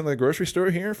keeping us in the grocery store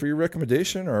here for your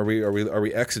recommendation, or are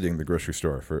we exiting the grocery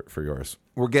store for yours?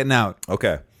 We're getting out.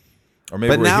 Okay. Or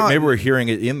maybe we're hearing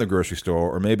it in the grocery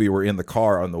store, or maybe we're in the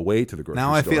car on the way to the grocery store.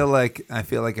 Now I feel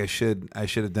like I should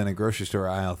have done a grocery store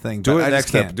aisle thing. Do but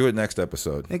it next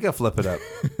episode. I think I'll flip it up.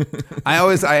 I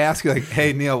ask you like,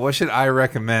 hey Neil, what should I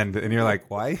recommend? And you're like,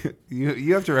 why?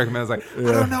 You have to recommend. I was like,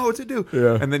 I don't know what to do.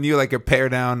 Yeah. And then you like pare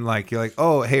down, like you're like,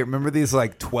 oh hey, remember these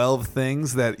like 12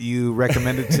 things that you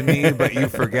recommended to me but you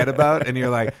forget about? And you're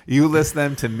like, you list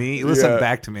them to me, you list them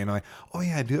back to me, and I'm like, oh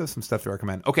yeah, I do have some stuff to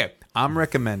recommend. Okay, I'm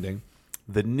recommending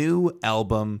the new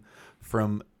album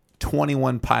from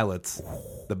 21 Pilots,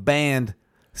 the band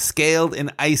Scaled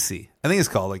and Icy. I think it's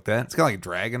called like that. It's got like a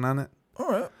dragon on it.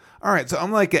 All right. So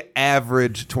I'm like an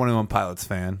average 21 Pilots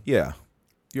fan. Yeah.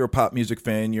 You're a pop music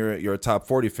fan. You're a top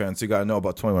 40 fan, so you got to know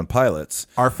about 21 Pilots.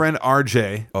 Our friend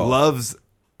RJ loves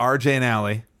RJ and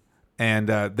Allie, and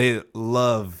they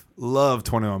love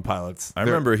 21 Pilots. I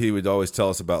remember he would always tell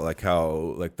us about like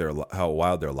how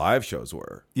wild their live shows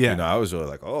were. Yeah. I was really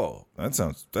like, oh, that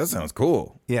sounds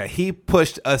cool. Yeah, he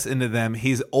pushed us into them.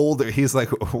 He's older. He's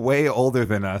like way older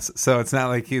than us. So it's not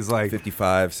like he's like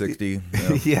 55, 60.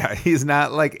 Yeah, he's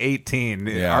not like 18.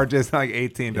 Yeah. RJ's not like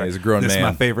 18. Yeah, he's a grown this man. This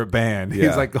is my favorite band. Yeah.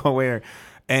 He's like, go where?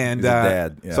 And he's a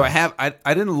dad. Yeah. So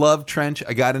I didn't love Trench.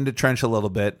 I got into Trench a little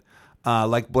bit.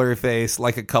 Like Blurryface,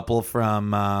 like a couple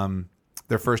from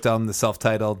their first album, the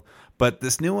self-titled. But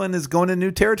this new one is going to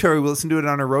new territory. We listened to it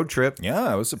on a road trip. Yeah,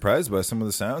 I was surprised by some of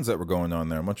the sounds that were going on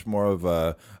there. Much more of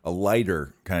a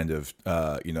lighter kind of,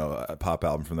 a pop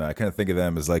album from that. I kind of think of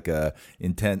them as like a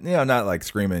intent, not like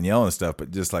screaming and yelling and stuff,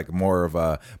 but just like more of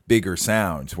a bigger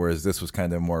sound. Whereas this was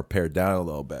kind of more pared down a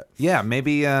little bit. Yeah,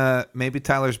 maybe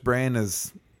Tyler's brain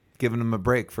is giving him a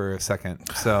break for a second.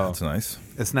 So that's nice.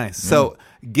 It's nice. So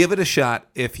give it a shot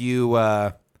if you,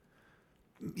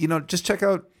 just check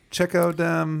out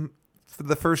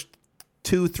the first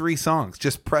 2-3 songs.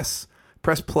 Just press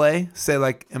play. Say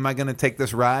like, am I going to take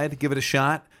this ride? Give it a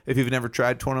shot. If you've never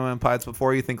tried 21 Pilots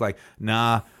before, you think like,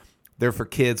 nah, they're for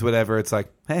kids, whatever. It's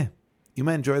like, hey, you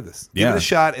might enjoy this. Give it a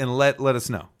shot and let us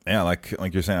know. Yeah, like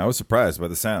you're saying, I was surprised by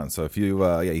the sound. So if you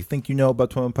you think you know about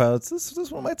 21 Pilots,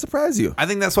 this one might surprise you. I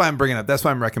think that's why I'm bringing it up. That's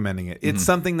why I'm recommending it. It's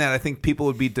something that I think people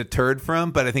would be deterred from,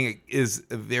 but I think it is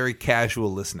a very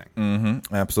casual listening.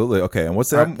 Mm-hmm. Absolutely. Okay, and what's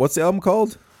the album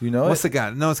called? You know what's it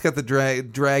got? No, it's got the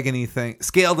dragony thing.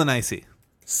 Scaled and Icy.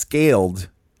 Scaled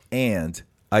and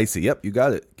Icy. Yep, you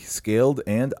got it. Scaled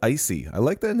and Icy. I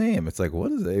like that name. It's like, what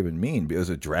does that even mean? There's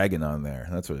a dragon on there.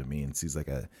 That's what it means. He's like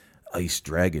a ice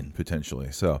dragon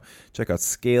potentially. So check out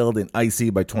Scaled and Icy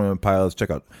by 21 Pilots. Check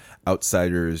out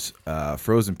Outsiders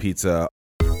Frozen Pizza.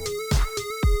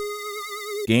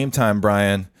 Game time,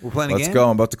 Brian. We're playing a game? Let's go.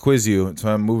 I'm about to quiz you. So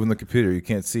I'm moving the computer. You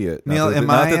can't see it. Neil,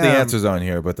 not that the answer's on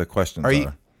here, but the questions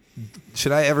are.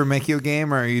 Should I ever make you a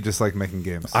game, or are you just like making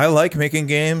games? I like making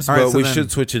games, All right, but so we then-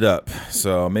 should switch it up.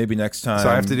 So maybe next time. So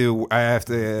I have to you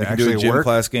can actually do a gym work.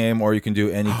 class game, or you can do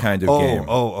any kind of game. I'm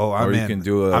or you in. can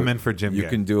do a. I'm in for gym You game.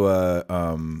 can do a.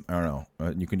 I don't know.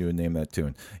 You can do a name that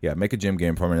tune. Yeah, make a gym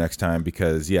game for me next time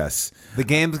because yes, The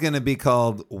game's going to be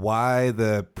called "Why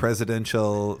the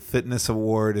Presidential Fitness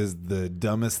Award is the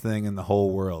Dumbest Thing in the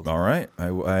Whole World." all right.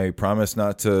 I promise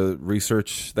not to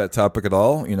research that topic at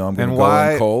all. You know, I'm going And to go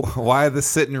why in cold. why the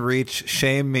sit and reach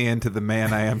shamed me into the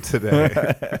man I am today.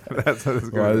 That's what it's Why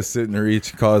going the sit and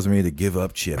reach caused me to give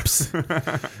up chips.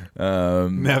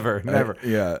 Never.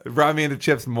 Yeah. It brought me into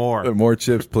chips more. More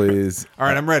chips, please. All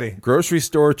right, I'm ready. Grocery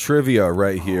store trivia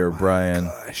right here, Brian.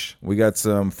 Gosh. We got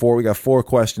four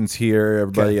questions here.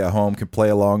 Everybody at home can play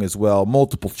along as well.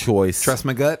 Multiple choice. Trust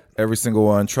my gut. Every single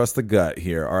one. Trust the gut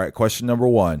here. All right, question number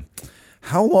 1.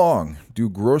 How long do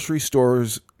grocery store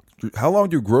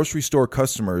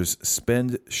customers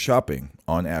spend shopping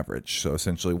on average? So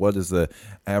essentially, what is the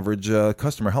average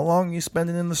customer? How long are you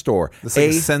spending in the store? This is like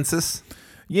a census.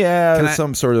 Yeah, Can I-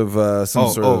 some sort of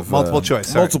multiple choice.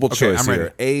 Sorry. Multiple Okay, choice I'm here.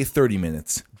 ready. A, 30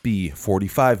 minutes. B,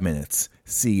 45 minutes.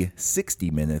 C,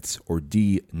 60 minutes. Or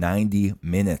D, 90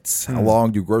 minutes. How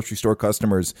long do grocery store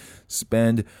customers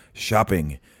spend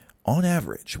shopping on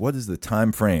average? What is the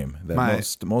time frame that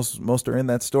most are in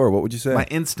that store? What would you say? My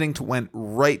instinct went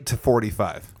right to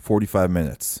 45. 45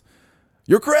 minutes.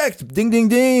 You're correct. Ding, ding,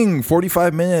 ding.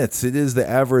 45 minutes. It is the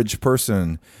average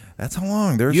person. That's how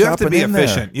long they're You have to shopping be in there.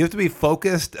 efficient. You have to be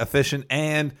focused, efficient,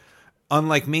 and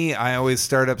unlike me, I always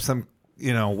start up some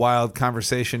wild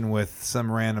conversation with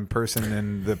some random person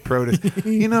in the produce.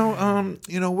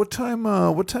 What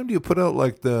time do you put out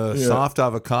like the soft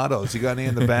avocados? You got any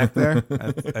in the back there?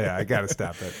 I got to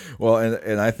stop it. Well,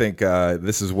 and I think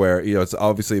this is where it's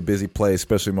obviously a busy place,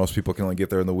 especially most people can only get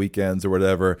there on the weekends or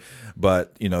whatever.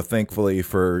 But thankfully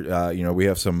for we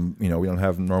have some we don't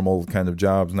have normal kind of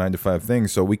jobs 9-to-5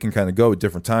 things, so we can kind of go at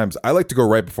different times. I like to go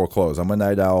right before close. I'm a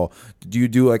night owl. Do you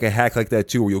do like a hack like that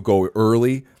too, where you'll go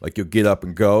early, like you'll get up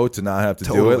and go to not have to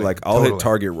do it? Totally, Like I'll hit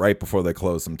Target right before they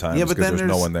close sometimes Yeah, but because then there's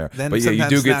no there's- one there. then But yeah, you sometimes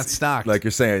do it's get not stocked. like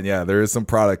you're saying. Yeah, there is some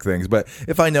product things, but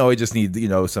if I know I just need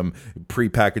some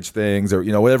prepackaged things or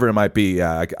whatever it might be,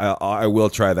 yeah, I will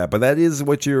try that. But that is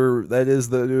what you're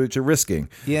risking.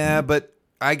 Yeah, but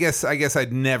I guess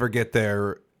I'd never get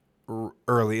there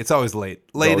early. It's always late.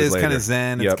 Late always is kind later. of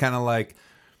zen. Yep. It's kind of like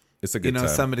It's a good time.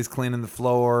 somebody's cleaning the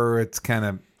floor. It's kind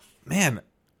of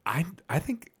I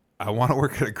think I want to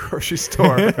work at a grocery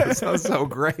store. That sounds so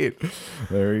great.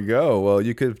 There you go. Well,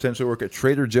 you could potentially work at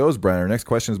Trader Joe's, Brian. Our next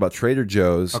question is about Trader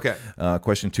Joe's. Okay.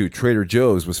 Question 2. Trader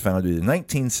Joe's was founded in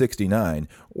 1969.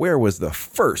 Where was the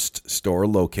first store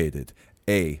located?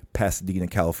 A, Pasadena,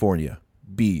 California.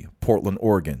 B, Portland,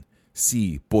 Oregon.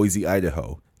 C, Boise,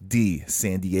 Idaho. D,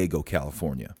 San Diego,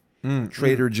 California.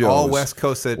 Trader Joe's. All West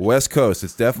Coast. West Coast.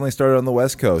 It's definitely started on the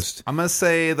West Coast. I'm gonna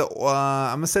say the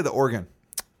Oregon.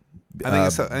 I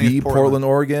think it's B, Portland,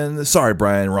 Oregon. Sorry,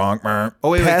 Brian, wrong.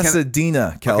 Oh, wait,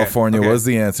 Pasadena, California okay. was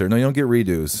the answer. No, you don't get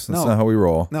redos. That's not how we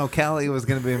roll. No, Cali was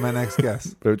going to be my next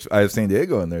guess. Which I have San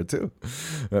Diego in there too.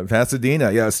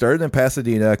 Pasadena. Yeah, it started in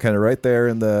Pasadena, kind of right there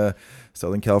in the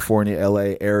Southern California,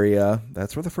 LA area.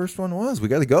 That's where the first one was. We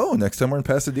got to go next time we're in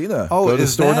Pasadena. Oh, go to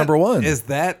is store that- number 1. Is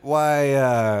that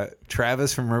why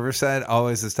Travis from Riverside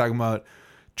always is talking about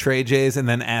Trey J's and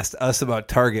then asked us about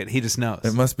Target? He just knows.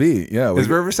 It must be. Yeah. Is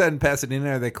Riverside and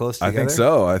Pasadena, are they close together? I think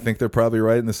so. I think they're probably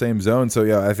right in the same zone. So,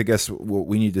 yeah, I guess what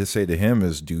we need to say to him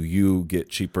is, do you get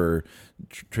cheaper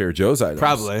Trader Joe's items?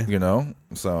 Probably.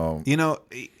 So.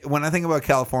 When I think about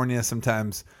California,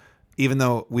 sometimes, even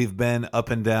though we've been up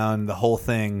and down the whole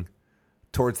thing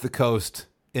towards the coast,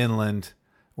 inland,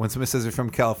 when somebody says they're from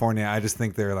California, I just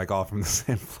think they're like all from the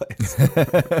same place.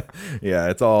 Yeah,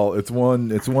 it's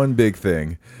one big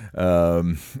thing.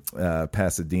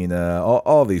 Pasadena,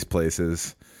 all these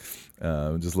places.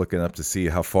 Just looking up to see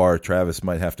how far Travis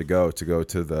might have to go to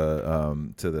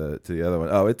the other one.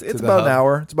 Oh, it's about an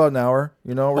hour. It's about an hour.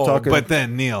 We're talking. But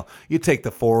then Neil, you take the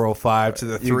 405 to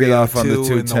the 302 you get off on the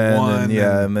 210, and the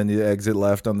 1, and then you exit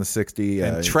left on the 60.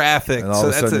 and traffic. and all of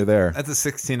a sudden you're there. That's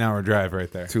a 16-hour drive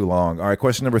right there. Too long. All right,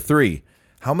 question number 3.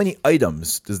 How many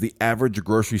items does the average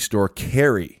grocery store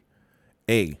carry?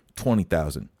 A,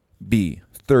 20,000. B,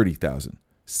 30,000.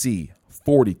 C,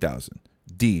 40,000.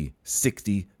 D,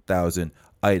 60,000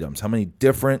 items. How many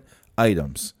different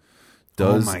items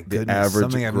does my the goodness, average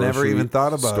something I've grocery never even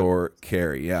thought about. store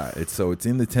carry? Yeah, it's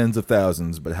in the tens of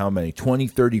thousands, but how many? 20,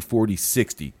 30, 40,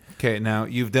 60. Okay, now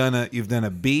you've done a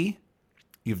B,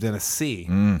 you've done a C.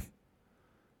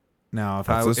 Now,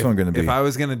 What's this one gonna be? If I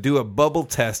was going to do a bubble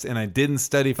test and I didn't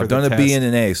study for I've the done test, a B and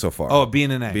an A so far. Oh, a B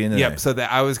and an A. B and an Yep. A. So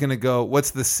that I was going to go.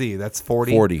 What's the C? That's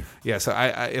 40. 40. Yeah. So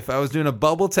I if I was doing a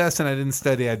bubble test and I didn't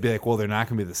study, I'd be like, well, they're not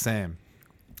going to be the same.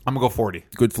 I'm gonna go 40.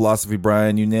 Good philosophy,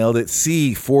 Brian. You nailed it.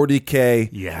 C, 40K.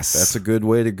 Yes. That's a good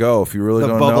way to go. If you really The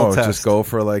don't bubble know, test. just go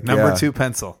for like Number 2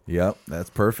 pencil. Yep,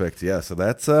 that's perfect. Yeah, so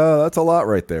that's a lot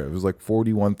right there. It was like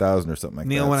 41,000 or something like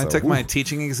Neil, that. when I So, took my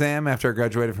teaching exam after I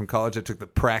graduated from college, I took the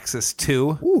Praxis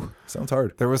 2. Ooh, sounds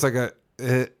hard. There was like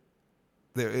it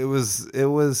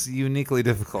was uniquely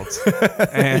difficult,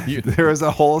 and there was a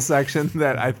whole section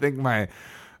that I think my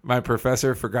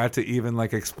professor forgot to even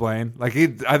like explain. Like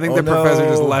I think the professor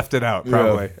just left it out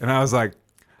probably, and I was like,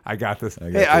 I got this.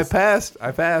 I passed. I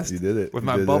You did it. with You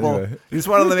my did it bubble. anyway. You just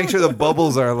wanted to make sure the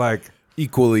bubbles are like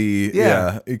equally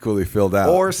filled out.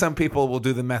 Or some people will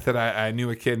do the method. I knew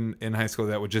a kid in high school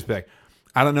that would just be like,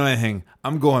 I don't know anything.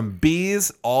 I'm going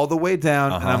B's all the way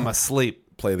down, and I'm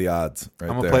asleep. Play the odds.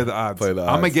 Right I'm gonna there. play the odds. Play the odds.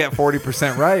 I'm gonna get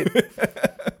 40% right.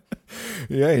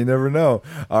 Yeah, you never know.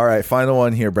 All right, final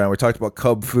one here, Brian. We talked about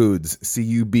Cub Foods,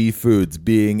 CUB Foods,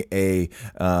 being a,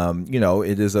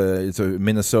 it's a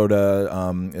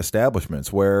Minnesota establishment.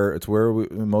 It's where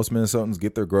most Minnesotans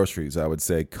get their groceries. I would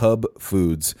say Cub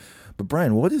Foods. But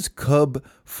Brian, what is Cub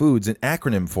Foods an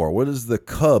acronym for? What is the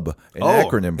Cub an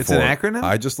acronym it's for? an acronym?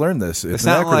 I just learned this. It's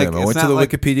an not acronym. like- I it's went to not the like-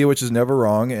 Wikipedia, which is never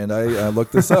wrong, and I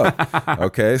looked this up.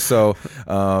 Okay, so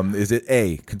is it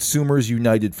A, Consumers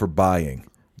United for Buying?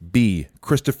 B,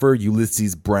 Christopher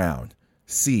Ulysses Brown?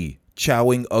 C,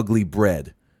 Chowing Ugly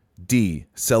Bread? D,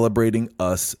 Celebrating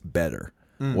Us Better?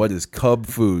 What is Cub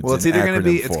Foods? Well, it's an either going to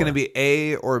be acronym it's for? going to be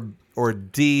A or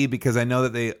D, because I know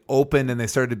that they opened and they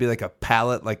started to be like a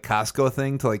pallet, like Costco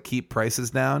thing to like keep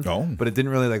prices down. Oh. But it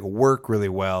didn't really like work really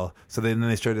well. So then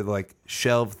they started to like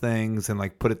shelve things and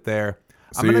like put it there.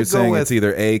 So you're saying it's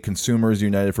either A, Consumers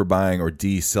United for Buying, or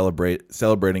D,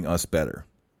 Celebrating Us Better?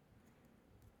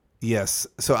 Yes.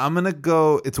 So I'm going to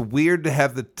go. It's weird to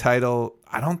have the title.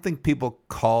 I don't think people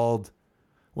called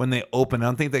when they opened. I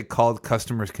don't think they called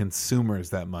customers consumers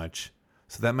that much.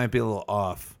 So that might be a little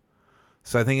off.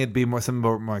 So I think it'd be something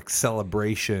more like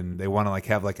celebration. They want to like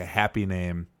have like a happy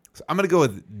name. So I'm going to go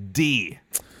with D.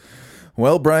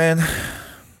 Well, Brian,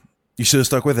 you should have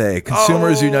stuck with A.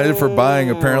 Consumers United for Buying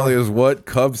apparently is what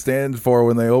Cub stands for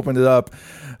when they opened it up.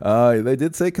 They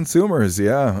did say consumers,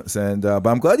 yeah. And but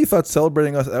I'm glad you thought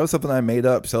Celebrating Us. That was something I made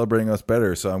up, Celebrating Us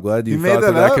Better. So I'm glad you made thought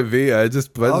that that up? could be. I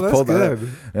just that's pulled that. good.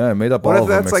 Yeah, I made up What all if of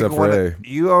them that's like except for A.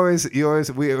 you always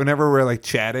whenever we're like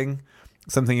chatting,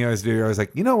 something you always do, you're always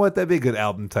like, you know what, that'd be a good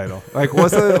album title. Like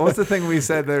what's the thing we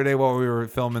said the other day while we were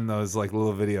filming those like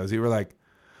little videos? You were like,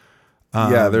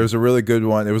 Yeah, there's a really good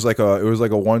one. It was like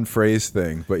a one phrase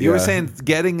thing. But you yeah. were saying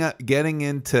getting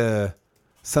into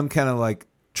some kind of like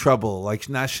trouble, like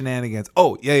not shenanigans.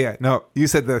 Oh yeah. No, you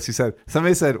said this. You said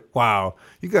somebody said, "Wow,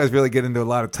 you guys really get into a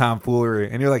lot of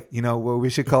tomfoolery," and you're like, you know what we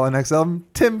should call our next album?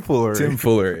 Timfoolery.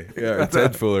 Timfoolery. Yeah,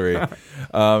 Ted Foolery.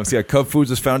 So yeah, Cub Foods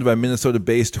was founded by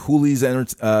Minnesota-based Hooley's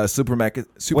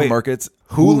supermarkets.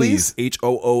 Hooley's?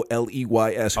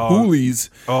 Hooleys. Hooley's.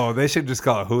 Oh, they should just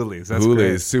call it Hooley's. That's Hooley's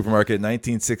great. Supermarket,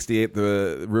 1968,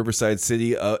 the Riverside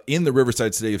City, in the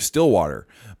Riverside City of Stillwater,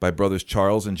 by brothers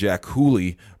Charles and Jack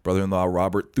Hooley, brother-in-law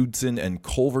Robert Thudson, and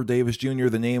Culver Davis Jr.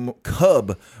 The name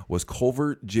Cub was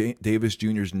Culver Davis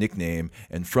Jr.'s nickname,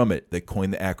 and from it, they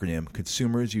coined the acronym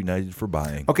Consumers United for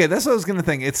Buying. Okay, that's what I was gonna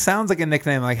think. It sounds like a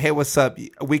nickname, like, "Hey, what's up?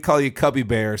 We call you Cubby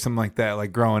Bear" or something like that,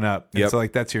 like growing up. And Yep. so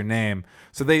like that's your name.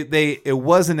 So it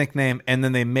was a nickname, and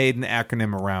then they made an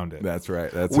acronym around it. That's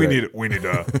right. We need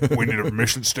a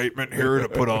mission statement here to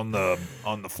put on the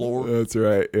floor. That's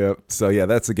right. Yep. So yeah,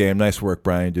 that's the game. Nice work,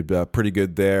 Brian. You did pretty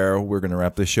good there. We're gonna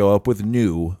wrap this show up with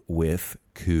New with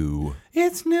Koo.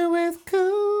 It's New with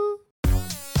Koo.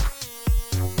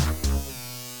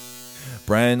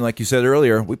 Brian, like you said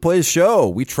earlier, we played a show.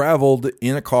 We traveled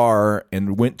in a car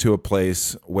and went to a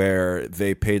place where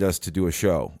they paid us to do a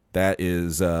show.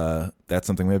 That's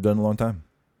something we have done in a long time.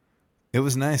 It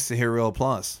was nice to hear real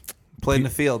applause. Played in the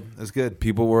field. It was good.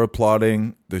 People were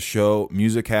applauding the show.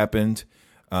 Music happened.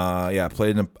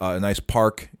 Played in a nice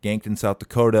park, Yankton, South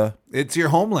Dakota. It's your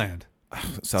homeland.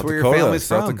 South where your Dakota. family's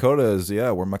South from. Dakota is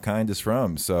where my kind is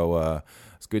from. So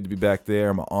it's good to be back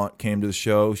there. My aunt came to the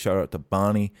show. Shout out to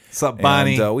Bonnie. What's up,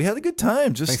 Bonnie? And, we had a good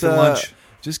time. Just Thanks for lunch.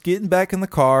 Just getting back in the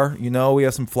car. You know, we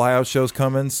have some flyout shows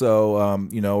coming. So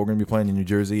we're going to be playing in New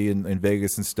Jersey and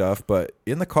Vegas and stuff. But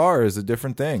in the car is a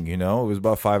different thing. You know, it was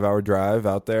about a 5-hour drive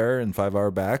out there and 5-hour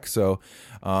back. So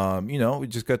we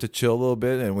just got to chill a little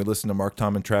bit and we listened to Mark,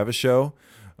 Tom, and Travis show.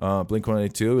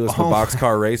 Blink-182. We listened to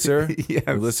Boxcar Racer. Yes.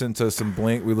 We listened to some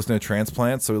Blink. We listened to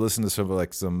Transplant. So we listened to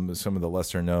some of the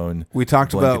lesser known. We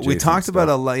talked about stuff.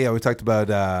 a lot. Yeah, we talked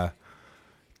about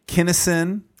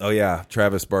Kinnison. Oh yeah,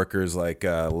 Travis Barker's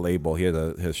label. He had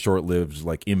his short-lived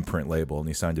imprint label, and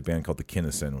he signed a band called the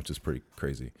Kinnison, which is pretty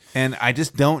crazy. And I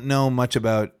just don't know much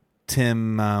about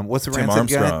Tim. What's the Tim Rancid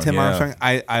guy? Armstrong, Tim yeah.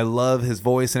 Armstrong. I love his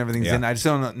voice and everything he's Yeah. in. I just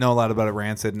don't know a lot about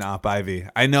Rancid and Op Ivy.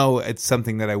 I know it's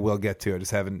something that I will get to. I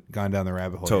just haven't gone down the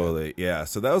rabbit hole. Totally, yeah.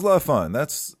 So that was a lot of fun.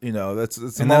 That's it's a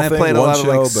And small then I thing, played a one lot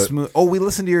show, of but smooth. Oh, we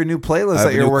listened to your new playlist I have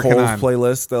that a you're new working Coles on.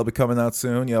 playlist that'll be coming out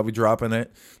soon. Yeah, I'll be dropping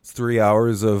it. It's 3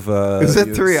 hours of. Is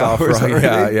it 3 soft hours rock.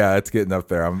 already? Yeah, it's getting up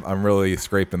there. I'm really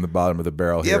scraping the bottom of the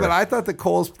barrel Yeah, here. but I thought the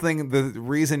Coles thing. The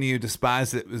reason you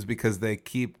despised it was because they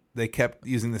kept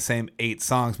using the same 8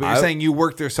 songs. But you're saying you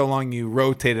worked there so long you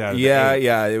rotated out of the 8.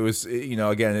 Yeah. It was,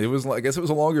 again, it was. I guess it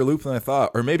was a longer loop than I thought,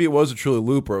 or maybe it was a truly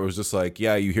loop, where it was just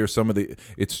you hear some of the.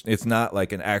 It's not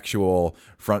like an actual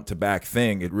front to back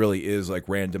thing. It really is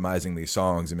randomizing these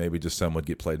songs, and maybe just some would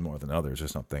get played more than others or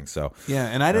something. So Yeah,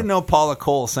 and I didn't know Paula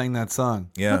Cole sang that song.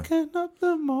 Yeah. Looking up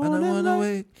the morning I don't wanna light.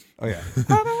 wait. Oh yeah. I don't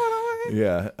wanna wait.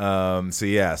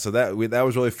 Yeah. So that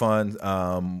was really fun.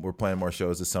 We're planning more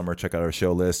shows this summer. Check out our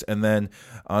show list. And then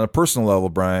on a personal level,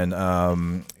 Brian,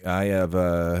 I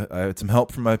had some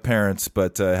help from my parents,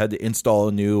 but I had to install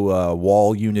a new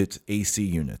wall unit AC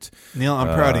unit. Neil,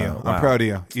 I'm proud of you. Wow. I'm proud of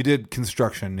you. You did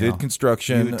construction, Neil. Did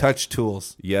construction. You touched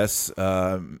tools. Yes.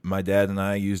 My dad and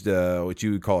I used what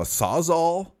you would call a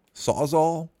sawzall.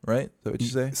 Sawzall, right? Is that what you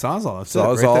say? Sawzall. That's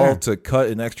Sawzall it, right there. to cut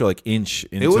an extra inch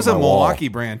into It was my a wall. Milwaukee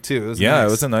brand too. It was Yeah, nice.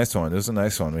 it was a nice one. It was a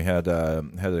nice one. We had a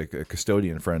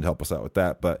custodian friend help us out with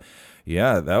that, but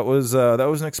yeah, that was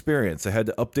an experience. I had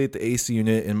to update the AC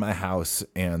unit in my house,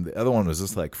 and the other one was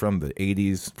just from the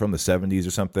 80s, from the 70s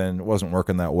or something. It wasn't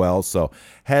working that well, so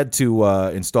had to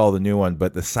install the new one.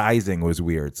 But the sizing was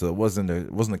weird, so it wasn't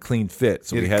a clean fit.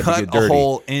 So You we had cut to get dirty. a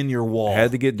hole in your wall.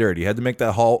 Had to get dirty. Had to make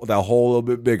that hole a little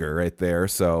bit bigger right there.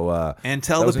 So And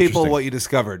tell that the was people interesting. what you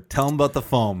discovered. Tell them about the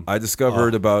foam. I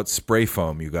discovered about spray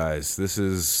foam, you guys. This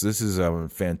is a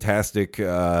fantastic,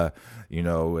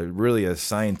 really a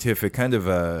scientific kind of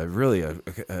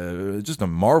just a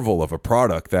marvel of a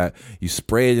product that you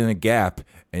spray it in a gap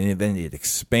and then it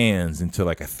expands into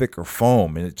a thicker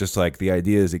foam, and it just the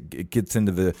idea is it gets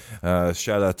into the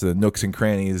shout out to the Nooks and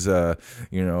Crannies,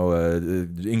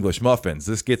 English muffins.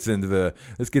 This gets into the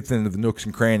Nooks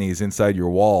and Crannies inside your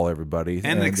wall, everybody,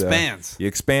 And it expands. You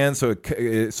expand, so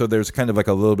there's kind of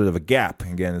a little bit of a gap.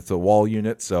 Again, it's a wall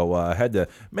unit, so I had to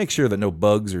make sure that no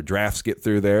bugs or drafts get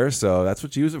through there. So that's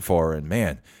what you use it for. And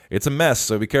man, it's a mess.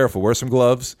 So be careful. Wear some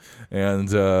gloves and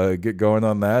get going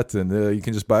on that. And you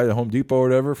can just buy it at Home Depot or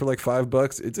whatever for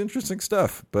 $5. It's interesting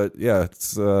stuff. But yeah,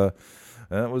 these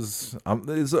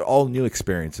are all new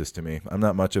experiences to me. I'm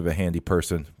not much of a handy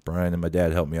person. Brian and my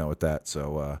dad helped me out with that.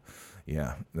 So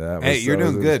yeah, Hey, you're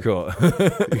doing good. Cool.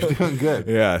 You're doing good.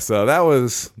 Yeah, so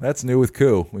that's new with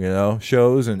Koo.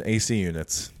 Shows and AC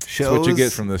units. Shows, That's what you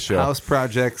get from this show. House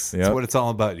projects. That's Yep. what it's all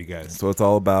about, you guys. That's what it's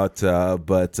all about.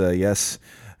 But yes,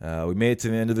 we made it to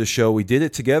the end of the show. We did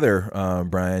it together,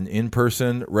 Brian, in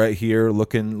person, right here,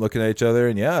 looking at each other.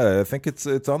 And yeah, I think it's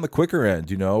on the quicker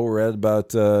end. We're at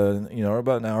about we're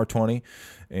about an hour 20.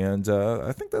 And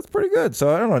I think that's pretty good.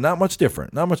 So I don't know, not much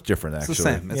different. Not much different, actually. It's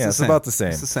the same. It's about the same.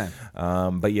 It's the same.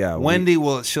 But yeah, Wendy's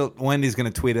going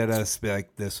to tweet at us, be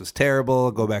like, "This was terrible.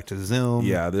 Go back to Zoom."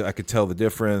 Yeah, I could tell the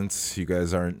difference. You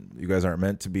guys aren't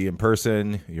meant to be in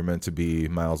person. You're meant to be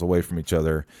miles away from each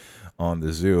other on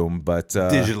the Zoom, but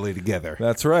digitally together.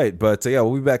 That's right. But yeah,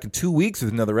 we'll be back in 2 weeks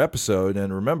with another episode.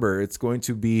 And remember, it's going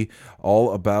to be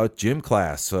all about gym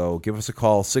class. So give us a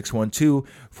call,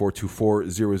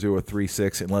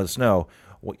 612-424-0036, and let us know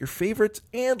what your favorite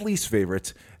and least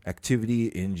favorite activity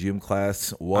in gym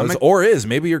class was or is.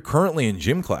 Maybe you're currently in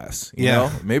gym class. You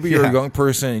know? Maybe you're a young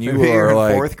person and Maybe you're are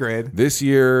in fourth grade. This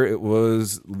year it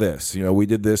was this. We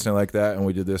did this and I like that, and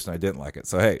we did this and I didn't like it.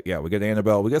 So hey, yeah, we got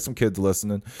Annabelle. We got some kids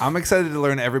listening. I'm excited to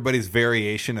learn everybody's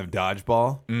variation of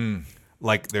dodgeball.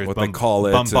 Like there's what they call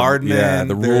it, bombardment. and,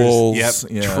 the there's- rules. Yep.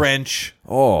 Yeah. Trench.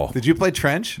 Oh, Did you play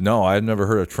trench? No, I'd never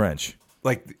heard of trench.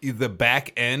 Like the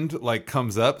back end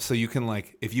comes up, so you can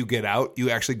if you get out, you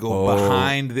actually go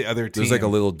behind the other team. There's a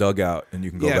little dugout, and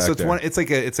you can go back so it's there. it's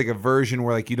like a version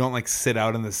where you don't sit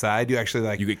out on the side. You actually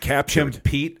you get captured.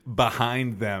 compete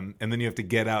behind them, and then you have to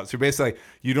get out. So basically,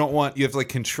 you have to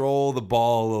control the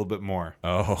ball a little bit more.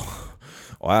 Oh,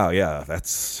 wow, yeah,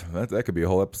 that could be a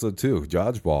whole episode too.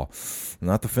 Dodgeball,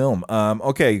 not the film.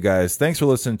 Okay, you guys, thanks for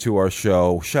listening to our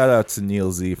show. Shout out to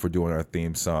Neil Z for doing our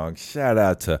theme song. Shout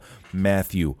out to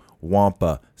Matthew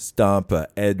Wampa, Stampa,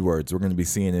 Edwards. We're going to be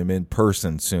seeing him in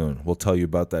person soon. We'll tell you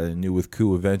about that in New with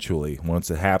Koo eventually,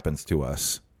 once it happens to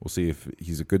us. We'll see if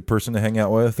he's a good person to hang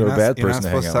out with or a bad person to hang out with. You're not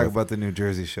supposed to talk about the New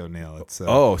Jersey show, Neil. It's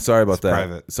sorry about that.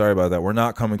 Private. Sorry about that. We're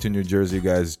not coming to New Jersey,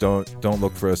 guys. Don't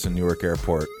look for us in Newark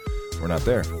Airport. We're not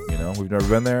there. We've never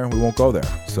been there. We won't go there.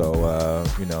 So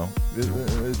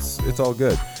it's all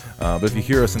good. But if you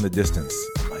hear us in the distance,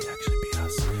 it might actually be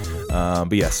us.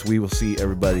 But yes, we will see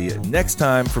everybody next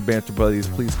time for Banter Buddies.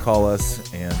 Please call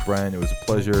us. And Brian, it was a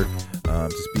pleasure to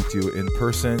speak to you in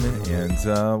person.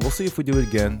 And we'll see if we do it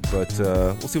again. But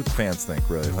we'll see what the fans think.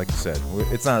 Really, like you said,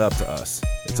 it's not up to us.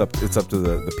 It's up to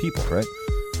the people, right?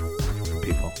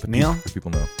 People. But Neil, the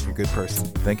people know you're a good person.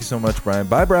 Thank you so much, Brian.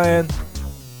 Bye, Brian.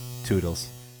 Toodles.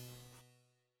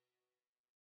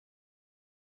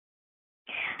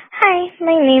 Hi,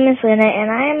 my name is Luna,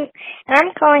 and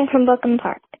I'm calling from Brooklyn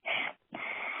Park.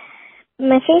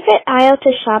 My favorite aisle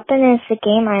to shop in is the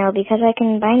game aisle because I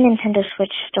can buy Nintendo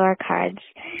Switch store cards.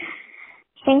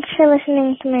 Thanks for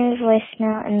listening to my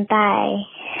voicemail, and bye.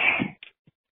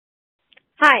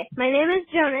 Hi, my name is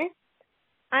Jonas.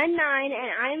 I'm 9,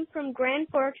 and I'm from Grand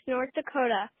Forks, North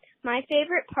Dakota. My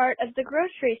favorite part of the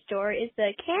grocery store is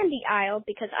the candy aisle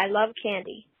because I love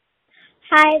candy.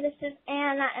 Hi, this is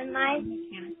Anna, and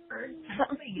from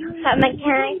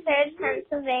Mechanicsburg,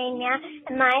 Pennsylvania,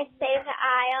 and my favorite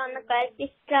aisle in the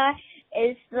grocery store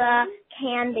is the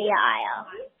candy aisle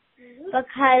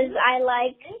because I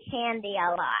like candy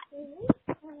a lot.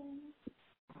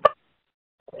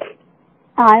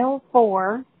 Aisle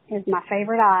 4 is my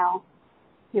favorite aisle.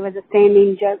 It was a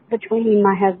standing joke between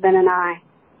my husband and I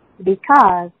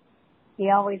because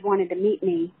he always wanted to meet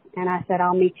me, and I said,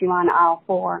 I'll meet you on aisle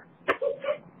 4.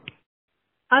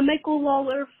 I'm Michael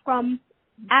Lawler from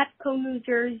Atco, New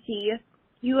Jersey,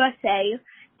 USA,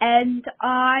 and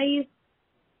I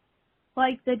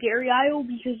like the dairy aisle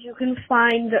because you can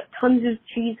find tons of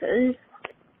cheeses.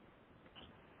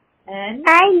 And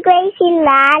I'm Gracie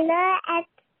Lala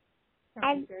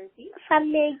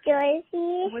from New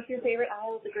Jersey. What's your favorite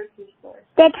aisle at the grocery store?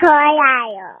 The toy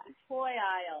aisle. Toy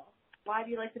aisle. Why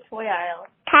do you like the toy aisle?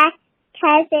 Because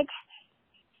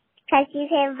you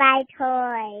can buy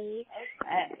toys.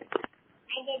 Okay. I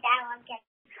did that one.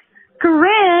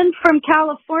 Corinne from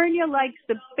California likes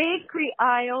the bakery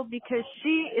aisle because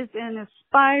she is an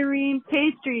aspiring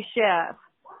pastry chef.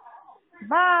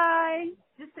 Bye.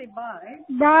 Just say bye.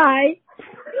 Bye.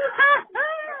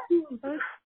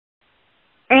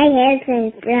 My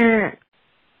husband's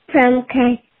from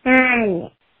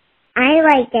Canada. I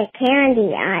like the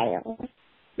candy aisle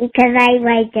because I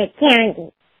like the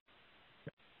candy.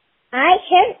 I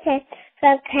husband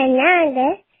from Canada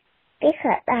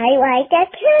because I like the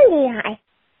candy aisle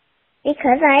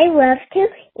because I love to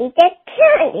eat the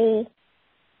candy.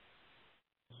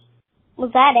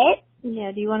 Was that it?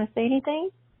 Yeah, do you want to say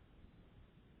anything?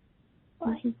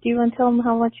 What? Do you want to tell them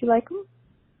how much you like them?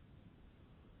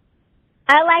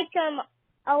 I like them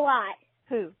a lot.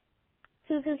 Who?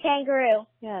 Cuckoo Kangaroo.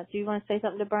 Yeah, do you want to say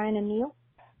something to Brian and Neil?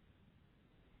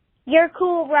 You're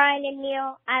cool, Brian and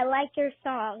Neil. I like your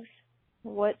songs.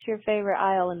 What's your favorite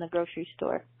aisle in the grocery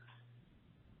store?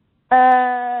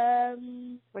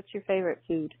 What's your favorite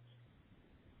food?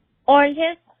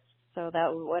 Oranges. So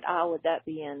what aisle would that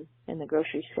be in the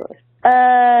grocery store?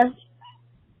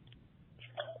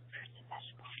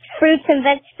 Fruits and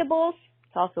vegetables.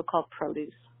 It's also called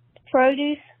produce.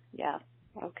 Produce. Yeah.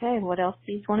 Okay, what else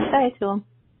do you want to say to them?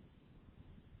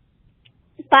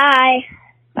 Bye.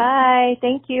 Bye.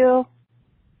 Thank you.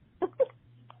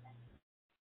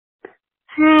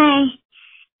 Hi.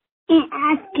 And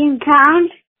asking Tom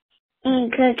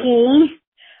and Cookie.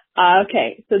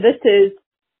 Okay, so this is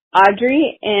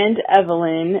Audrey and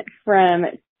Evelyn from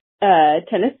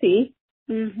Tennessee.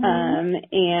 Mm-hmm.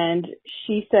 And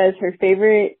she says her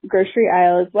favorite grocery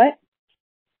aisle is what?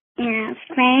 Ice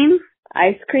cream.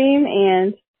 Ice cream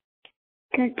and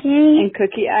Cookie. And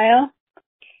cookie aisle.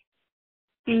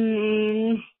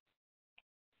 And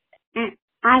then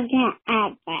I can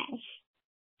add that.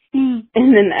 And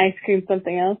then ice cream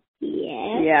something else?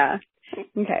 Yeah. Yeah.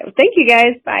 Okay. Well, thank you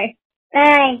guys. Bye.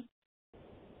 Bye.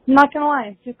 I'm not gonna lie,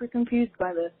 I'm super confused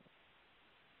by this.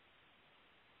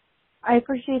 I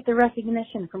appreciate the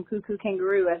recognition from Cuckoo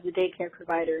Kangaroo as the daycare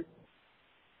provider.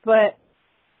 But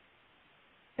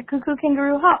the Cuckoo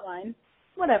Kangaroo hotline,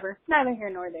 whatever, neither here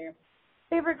nor there.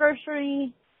 Favorite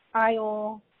grocery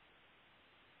aisle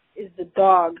is the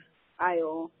dog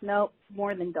aisle. Nope,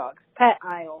 more than dogs. Pet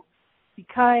aisle.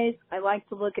 Because I like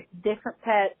to look at the different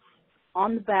pets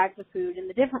on the bags of food and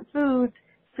the different foods,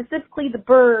 specifically the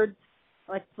birds.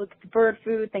 I like to look at the bird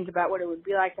food, think about what it would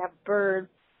be like to have a bird,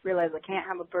 realized I can't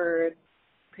have a bird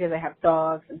because I have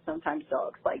dogs, and sometimes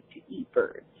dogs like to eat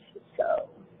birds. So,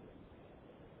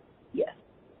 yes.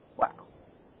 Wow.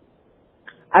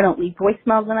 I don't leave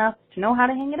voicemails enough to know how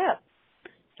to hang it up.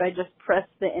 So I just press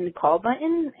the end call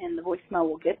button, and the voicemail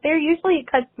will get there. Usually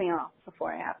it cuts me off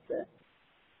before I have to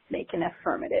make an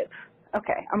affirmative.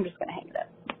 Okay, I'm just going to hang it up.